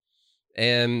people.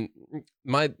 And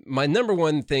my number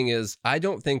 1 thing is, I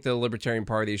don't think the Libertarian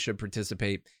Party should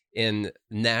participate in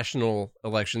national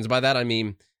elections. By that, I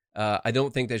mean, I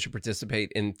don't think they should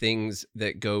participate in things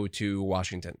that go to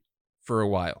Washington for a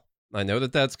while. I know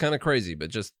that that's kind of crazy, but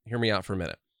just hear me out for a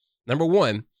minute. Number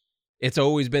 1, it's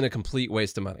always been a complete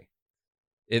waste of money.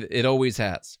 It always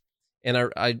has. And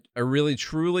I really,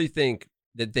 truly think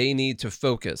that they need to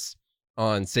focus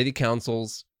on city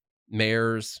councils,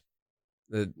 mayors,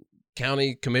 the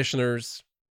county commissioners,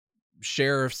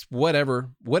 sheriffs,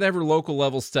 whatever local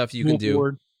level stuff you can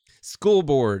do. School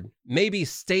board, maybe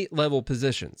state level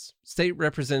positions, state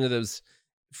representatives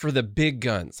for the big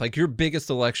guns. Like, your biggest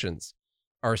elections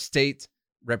are state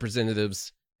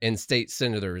representatives and state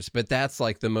senators, but that's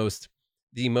like the most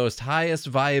highest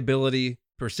viability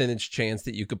percentage chance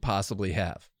that you could possibly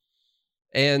have.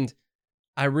 And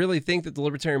I really think that the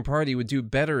Libertarian Party would do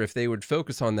better if they would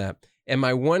focus on that. And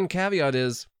my one caveat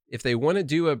is, if they want to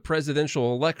do a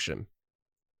presidential election,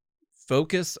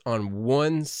 focus on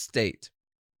one state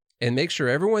and make sure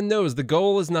everyone knows the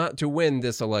goal is not to win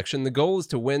this election. The goal is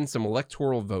to win some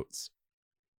electoral votes.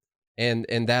 And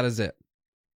that is it.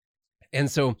 And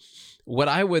so what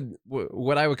I would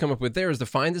come up with there is to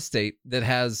find a state that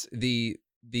has the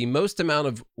most amount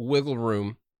of wiggle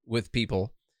room with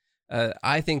people.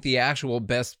 I think the actual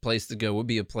best place to go would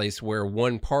be a place where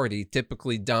one party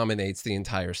typically dominates the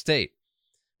entire state.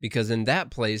 Because in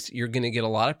that place, you're going to get a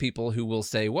lot of people who will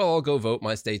say, well, I'll go vote.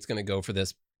 My state's going to go for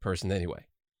this person anyway.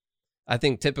 I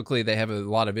think typically they have a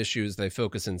lot of issues. They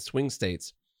focus in swing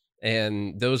states.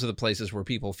 And those are the places where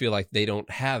people feel like they don't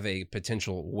have a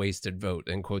potential wasted vote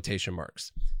in quotation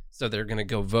marks. So they're going to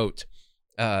go vote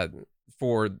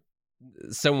for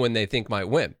someone they think might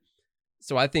win.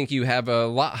 So I think you have a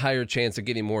lot higher chance of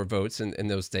getting more votes in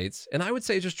those states. And I would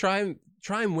say just try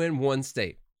and win one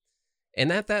state. And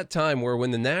at that time, where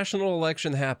when the national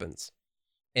election happens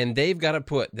and they've got to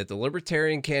put that the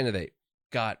Libertarian candidate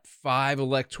got 5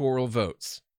 electoral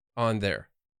votes on there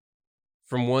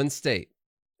from one state,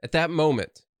 at that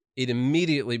moment, it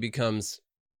immediately becomes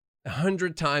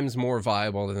 100 times more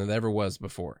viable than it ever was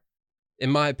before,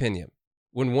 in my opinion,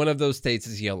 when one of those states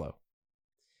is yellow.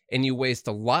 And you waste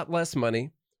a lot less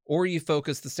money, or you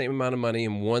focus the same amount of money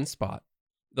in one spot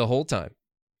the whole time.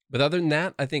 But other than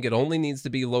that, I think it only needs to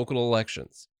be local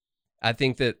elections. I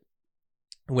think that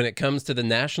when it comes to the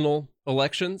national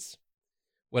elections,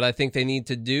 what I think they need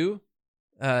to do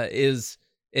is,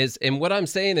 and what I'm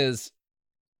saying is,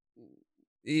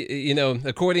 you know,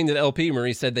 according to the LP,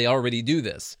 Marie said they already do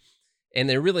this, and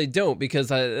they really don't, because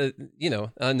I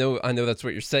know that's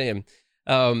what you're saying.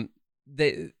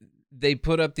 They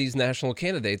put up these national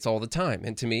candidates all the time,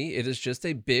 and to me, it is just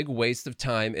a big waste of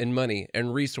time and money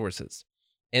and resources.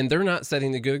 And they're not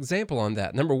setting a good example on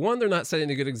that. Number one, they're not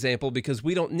setting a good example because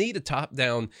we don't need a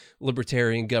top-down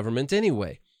libertarian government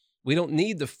anyway. We don't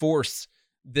need to force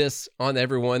this on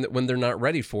everyone when they're not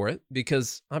ready for it,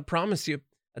 because I promise you,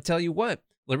 I tell you what,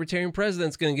 libertarian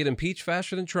president's going to get impeached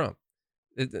faster than Trump.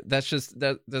 That's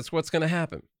what's going to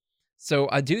happen. So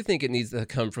I do think it needs to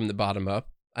come from the bottom up.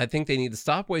 I think they need to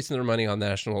stop wasting their money on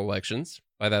national elections.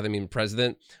 By that, I mean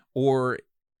president or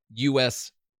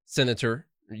U.S. senator,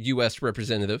 U.S.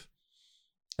 representative.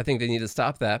 I think they need to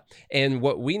stop that. And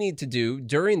what we need to do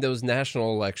during those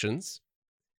national elections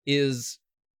is,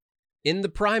 in the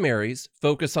primaries,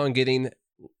 focus on getting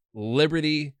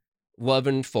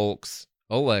liberty-loving folks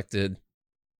elected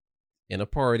in a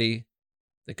party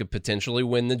that could potentially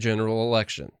win the general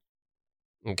election.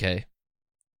 Okay?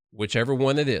 Whichever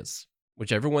one it is.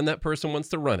 Whichever one that person wants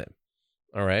to run it.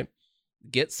 All right?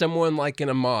 Get someone like an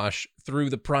Amash through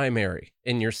the primary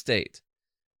in your state.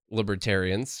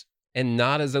 Libertarians. And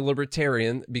not as a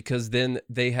libertarian, because then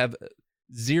they have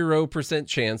 0%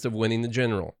 chance of winning the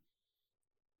general.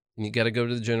 And you got to go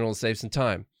to the general to save some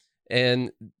time.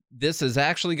 And this has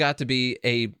actually got to be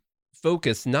a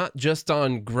focus not just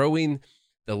on growing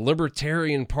the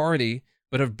Libertarian Party,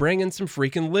 but of bringing some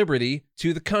freaking liberty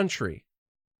to the country.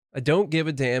 I don't give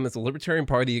a damn if the Libertarian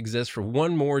Party exists for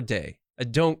one more day. I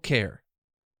don't care.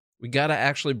 We got to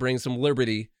actually bring some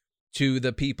liberty to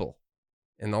the people.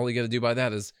 And all you got to do by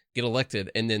that is get elected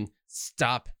and then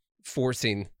stop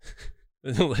forcing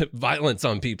violence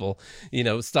on people. You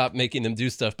know, stop making them do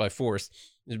stuff by force,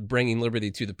 bringing liberty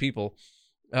to the people.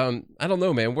 I don't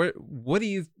know, man. What do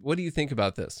you think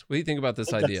about this? What do you think about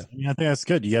this idea? I think that's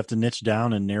good. You have to niche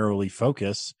down and narrowly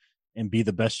focus and be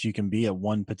the best you can be at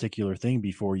one particular thing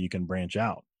before you can branch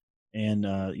out. And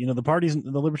the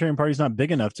Libertarian Party is not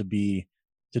big enough to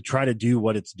try to do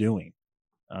what it's doing.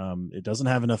 It doesn't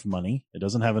have enough money. It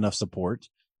doesn't have enough support.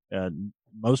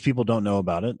 Most people don't know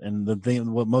about it. And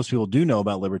what most people do know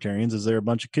about libertarians is they're a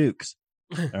bunch of kooks.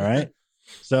 All right.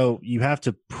 So you have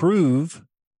to prove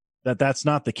that that's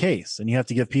not the case. And you have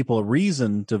to give people a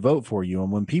reason to vote for you.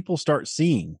 And when people start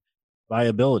seeing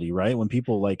viability, right? When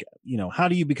people how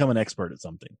do you become an expert at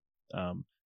something?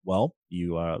 Well,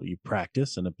 you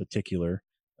practice in a particular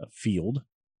field,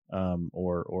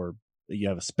 or you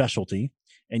have a specialty,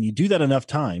 and you do that enough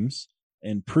times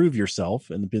and prove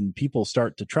yourself, and then people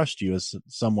start to trust you as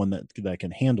someone that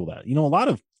can handle that. You know,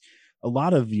 a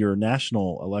lot of your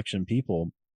national election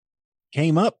people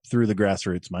came up through the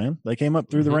grassroots, man. They came up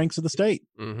through the ranks of the state.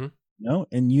 Mm-hmm. You know,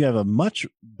 and you have a much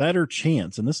better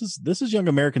chance. And this is Young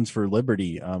Americans for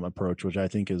Liberty approach, which I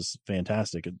think is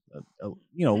fantastic. A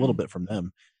little bit from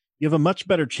them. You have a much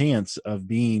better chance of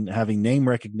having name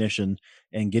recognition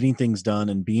and getting things done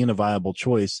and being a viable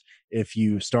choice if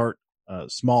you start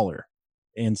smaller.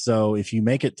 And so if you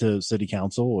make it to city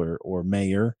council or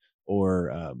mayor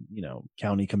or,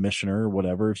 county commissioner or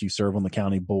whatever, if you serve on the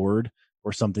county board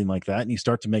or something like that, and you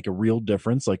start to make a real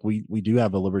difference, like we do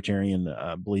have a libertarian,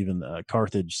 I believe in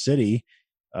Carthage City,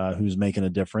 who's making a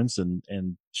difference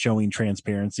and showing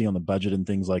transparency on the budget and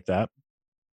things like that,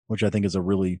 which I think is a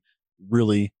really,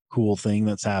 really cool thing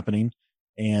that's happening.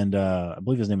 And I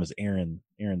believe his name is Aaron.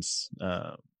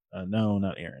 No,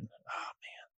 not Aaron. Oh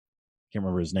man, can't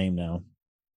remember his name now.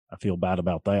 I feel bad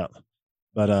about that.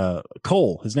 But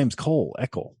Cole, his name's Cole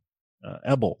Eckel,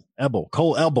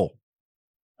 Cole Ebel.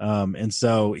 And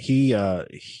so he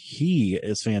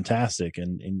is fantastic,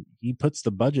 and he puts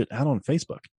the budget out on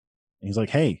Facebook. And he's like,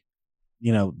 hey,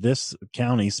 this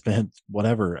county spent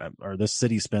whatever, or this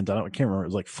city spent, I can't remember, it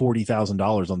was like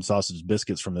 $40,000 on sausage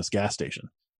biscuits from this gas station.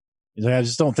 He's like, I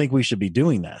just don't think we should be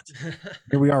doing that.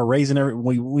 Here we are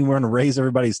we want to raise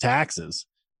everybody's taxes,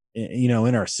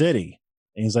 in our city.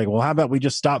 And he's like, well, how about we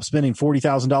just stop spending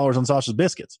 $40,000 on sausage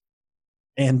biscuits?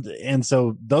 And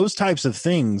so those types of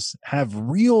things have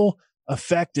real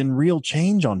effect and real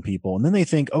change on people. And then they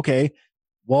think, okay,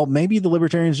 well, maybe the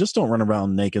libertarians just don't run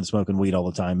around naked smoking weed all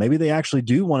the time. Maybe they actually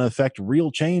do want to affect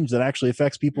real change that actually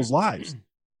affects people's lives.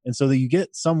 And so that you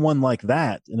get someone like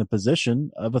that in a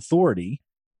position of authority,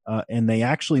 and they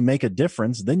actually make a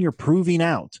difference, then you're proving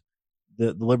out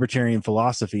the libertarian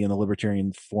philosophy and the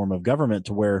libertarian form of government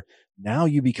to where now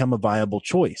you become a viable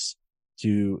choice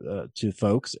to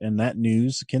folks, and that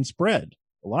news can spread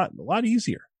a lot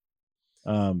easier.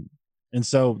 And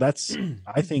so that's,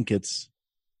 I think it's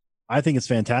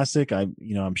fantastic.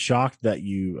 I'm shocked that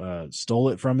you stole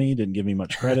it from me. Didn't give me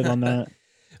much credit on that.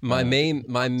 my main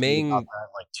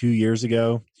like 2 years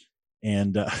ago.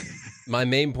 And my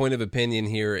main point of opinion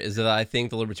here is that I think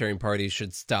the Libertarian Party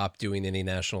should stop doing any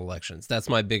national elections. That's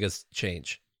my biggest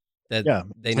change. They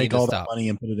need to all stop that money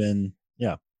and put it in.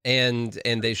 Yeah. And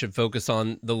they should focus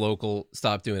on the local.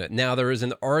 Stop doing it. Now there is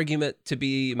an argument to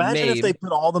be Imagine made. if they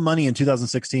put all the money in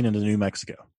 2016 into New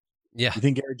Mexico. Yeah. You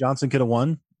think Gary Johnson could have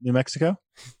won New Mexico?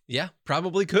 Yeah,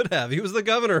 probably could have. He was the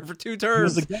governor for 2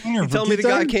 terms. You tell me the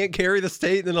guy can't carry the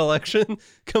state in an election?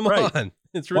 Come on.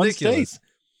 It's ridiculous.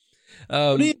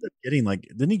 What did he end up getting?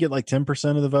 Didn't he get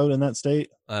 10% of the vote in that state?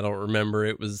 I don't remember.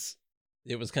 It was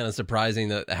kind of surprising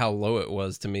that how low it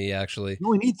was to me, actually. You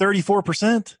only need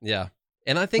 34%. Yeah.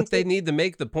 And I think they need to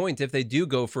make the point, if they do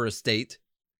go for a state,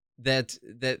 that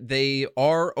they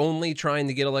are only trying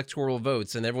to get electoral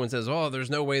votes, and everyone says, oh, there's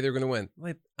no way they're going to win.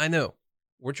 I know.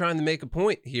 We're trying to make a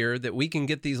point here that we can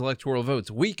get these electoral votes.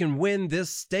 We can win this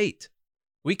state.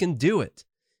 We can do it,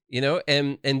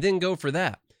 and then go for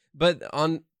that. But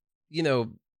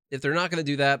if they're not going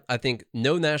to do that, I think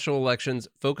no national elections,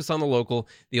 focus on the local.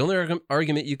 The only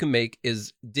argument you can make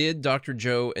is, did Dr.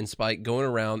 Joe and Spike going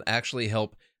around actually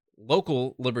help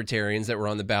local libertarians that were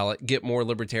on the ballot get more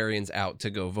libertarians out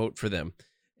to go vote for them?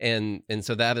 And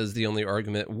so that is the only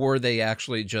argument. Were they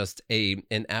actually just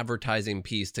an advertising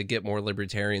piece to get more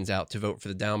libertarians out to vote for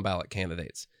the down ballot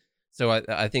candidates? So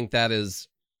I think that is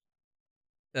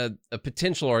a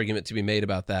potential argument to be made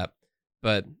about that.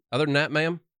 But other than that,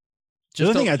 ma'am, the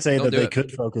other thing I'd say that they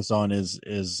could focus on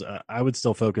is I would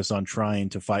still focus on trying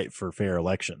to fight for fair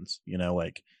elections.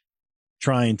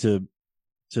 Trying to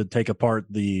take apart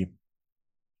the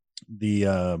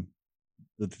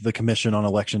Commission on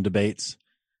Election Debates,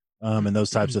 and those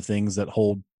types of things that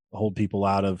hold people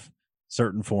out of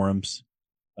certain forums.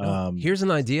 Here's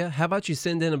an idea. How about you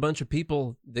send in a bunch of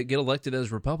people that get elected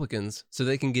as Republicans so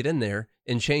they can get in there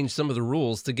and change some of the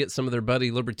rules to get some of their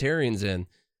buddy libertarians in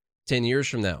 10 years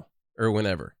from now or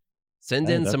whenever. Send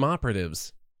in some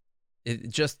operatives.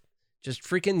 Just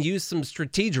freaking use some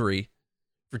strategery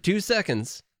for 2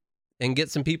 seconds and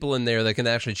get some people in there that can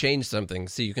actually change something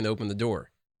so you can open the door.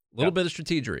 A little bit of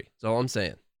strategery. That's all I'm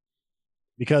saying.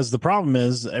 Because the problem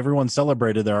is everyone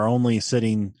celebrated our only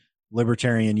sitting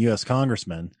libertarian U.S.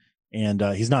 congressman, and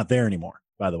he's not there anymore,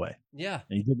 by the way. Yeah.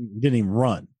 And he didn't even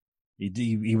run.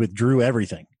 He withdrew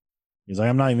everything. He's like,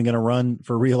 I'm not even going to run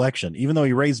for re-election, even though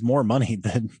he raised more money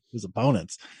than his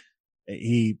opponents.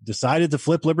 He decided to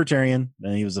flip libertarian,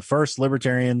 and he was the first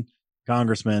libertarian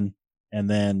congressman. And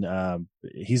then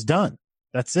he's done.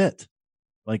 That's it.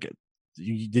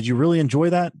 Did you really enjoy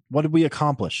that? What did we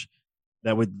accomplish?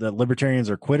 That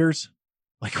libertarians are quitters?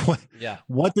 What? Yeah.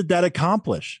 What did that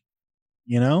accomplish?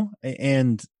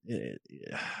 And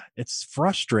it's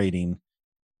frustrating.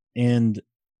 And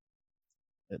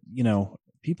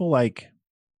people I'm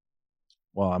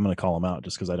going to call him out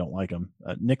just because I don't like him.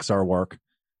 Nick Sarwark,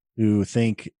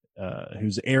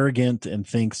 who's arrogant and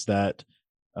thinks that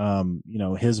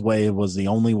his way was the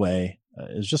only way,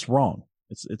 is just wrong.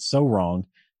 It's so wrong.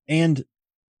 And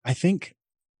I think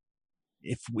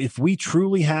if we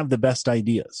truly have the best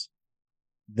ideas,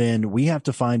 then we have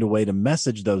to find a way to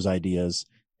message those ideas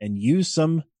and use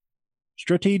some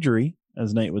strategery,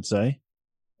 as Nate would say,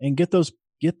 and get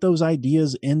those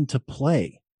ideas into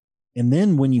play. And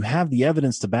then when you have the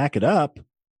evidence to back it up,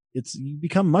 you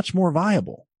become much more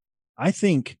viable. I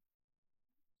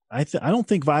don't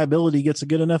think viability gets a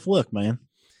good enough look, man.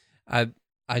 I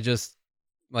just,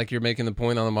 like you're making the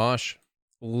point on the Mosh,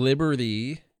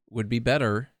 Liberty would be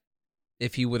better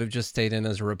if he would have just stayed in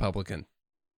as a Republican.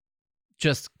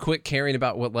 Just quit caring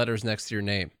about what letters next to your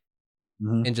name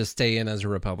and just stay in as a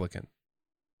Republican.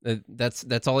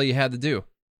 That's all you had to do.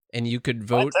 And you could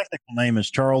vote. My technical name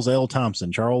is Charles L.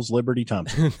 Thompson, Charles Liberty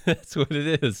Thompson. That's what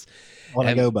it is. What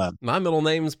I go by. My middle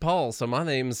name's Paul, so my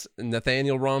name's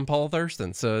Nathaniel Ron Paul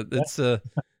Thurston. So it's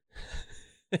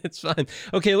it's fine.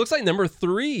 Okay, it looks like number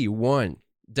 3 won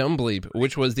Dumb Bleep,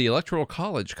 which was the Electoral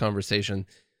College conversation.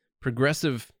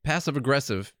 Progressive, passive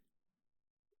aggressive,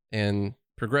 and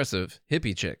progressive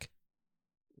hippie chick.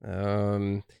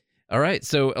 All right,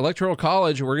 so Electoral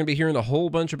College, we're going to be hearing a whole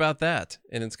bunch about that,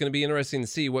 and it's going to be interesting to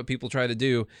see what people try to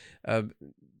do.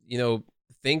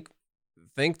 Thank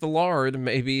the Lord,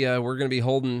 maybe we're going to be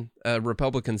holding a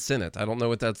Republican Senate. I don't know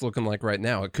what that's looking like right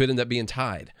now. It could end up being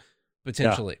tied,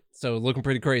 potentially. Yeah. So looking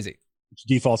pretty crazy. Which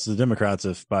defaults to the Democrats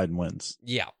if Biden wins.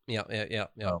 Yeah.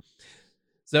 Oh.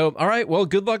 So, all right. Well,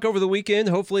 good luck over the weekend.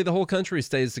 Hopefully the whole country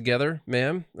stays together,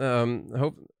 ma'am.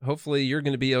 Hopefully you're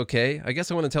going to be okay. I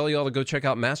guess I want to tell you all to go check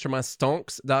out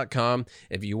mastermystonks.com.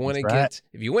 If you want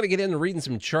to get into reading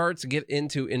some charts, get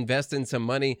into investing some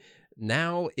money,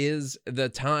 now is the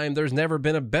time. There's never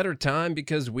been a better time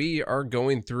because we are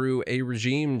going through a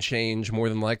regime change more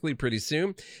than likely pretty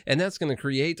soon. And that's going to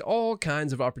create all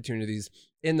kinds of opportunities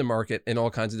in the market in all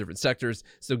kinds of different sectors.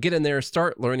 So get in there,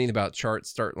 start learning about charts,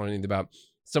 start learning about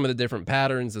some of the different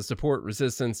patterns, the support,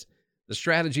 resistance, the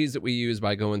strategies that we use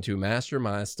by going to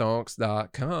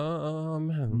mastermystonks.com.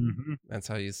 Mm-hmm. That's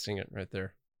how you sing it right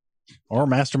there. Or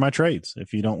master my trades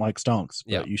if you don't like stonks.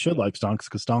 But you should like stonks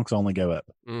because stonks only go up.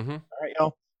 Mm-hmm. All right,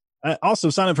 y'all. Also,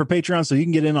 sign up for Patreon so you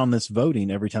can get in on this voting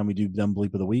every time we do Dumb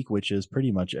Bleep of the Week, which is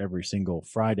pretty much every single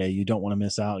Friday. You don't want to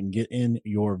miss out and get in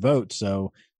your vote.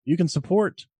 So you can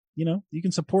support,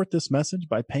 this message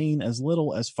by paying as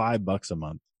little as $5 a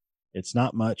month. It's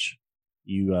not much.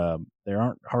 There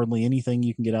aren't hardly anything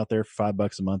you can get out there for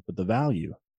 $5 a month, but the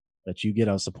value that you get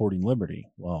out of supporting liberty,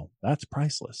 well, that's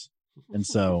priceless. And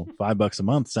so $5 a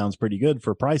month sounds pretty good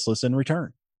for priceless in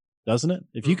return, doesn't it?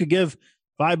 If you could give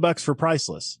 $5 for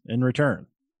priceless in return,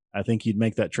 I think you'd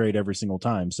make that trade every single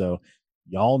time. So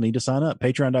y'all need to sign up.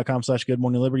 Patreon.com/Good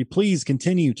Morning Liberty. Please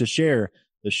continue to share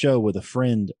the show with a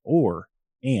friend or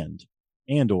an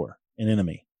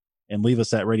enemy, and leave us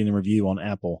that rating and review on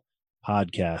Apple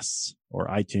Podcasts or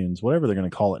iTunes, whatever they're going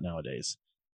to call it nowadays.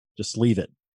 Just leave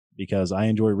it because I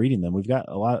enjoy reading them. We got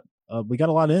a lot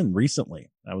in recently.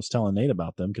 I was telling Nate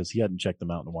about them because he hadn't checked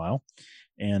them out in a while.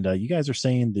 And you guys are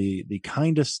saying the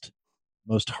kindest,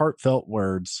 most heartfelt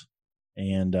words,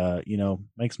 and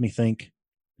makes me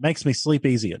sleep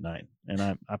easy at night, and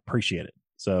I appreciate it.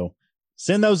 So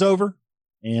send those over,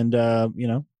 and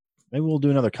maybe we'll do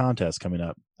another contest coming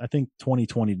up. I think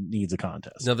 2020 needs a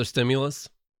contest. Another stimulus?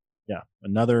 Yeah,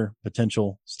 another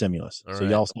potential stimulus. All so right.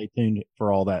 Y'all stay tuned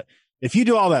for all that. If you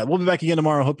do all that, we'll be back again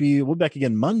tomorrow. We'll be back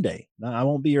again Monday. I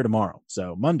won't be here tomorrow.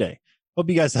 So Monday. Hope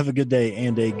you guys have a good day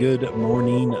and a good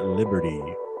morning, Liberty.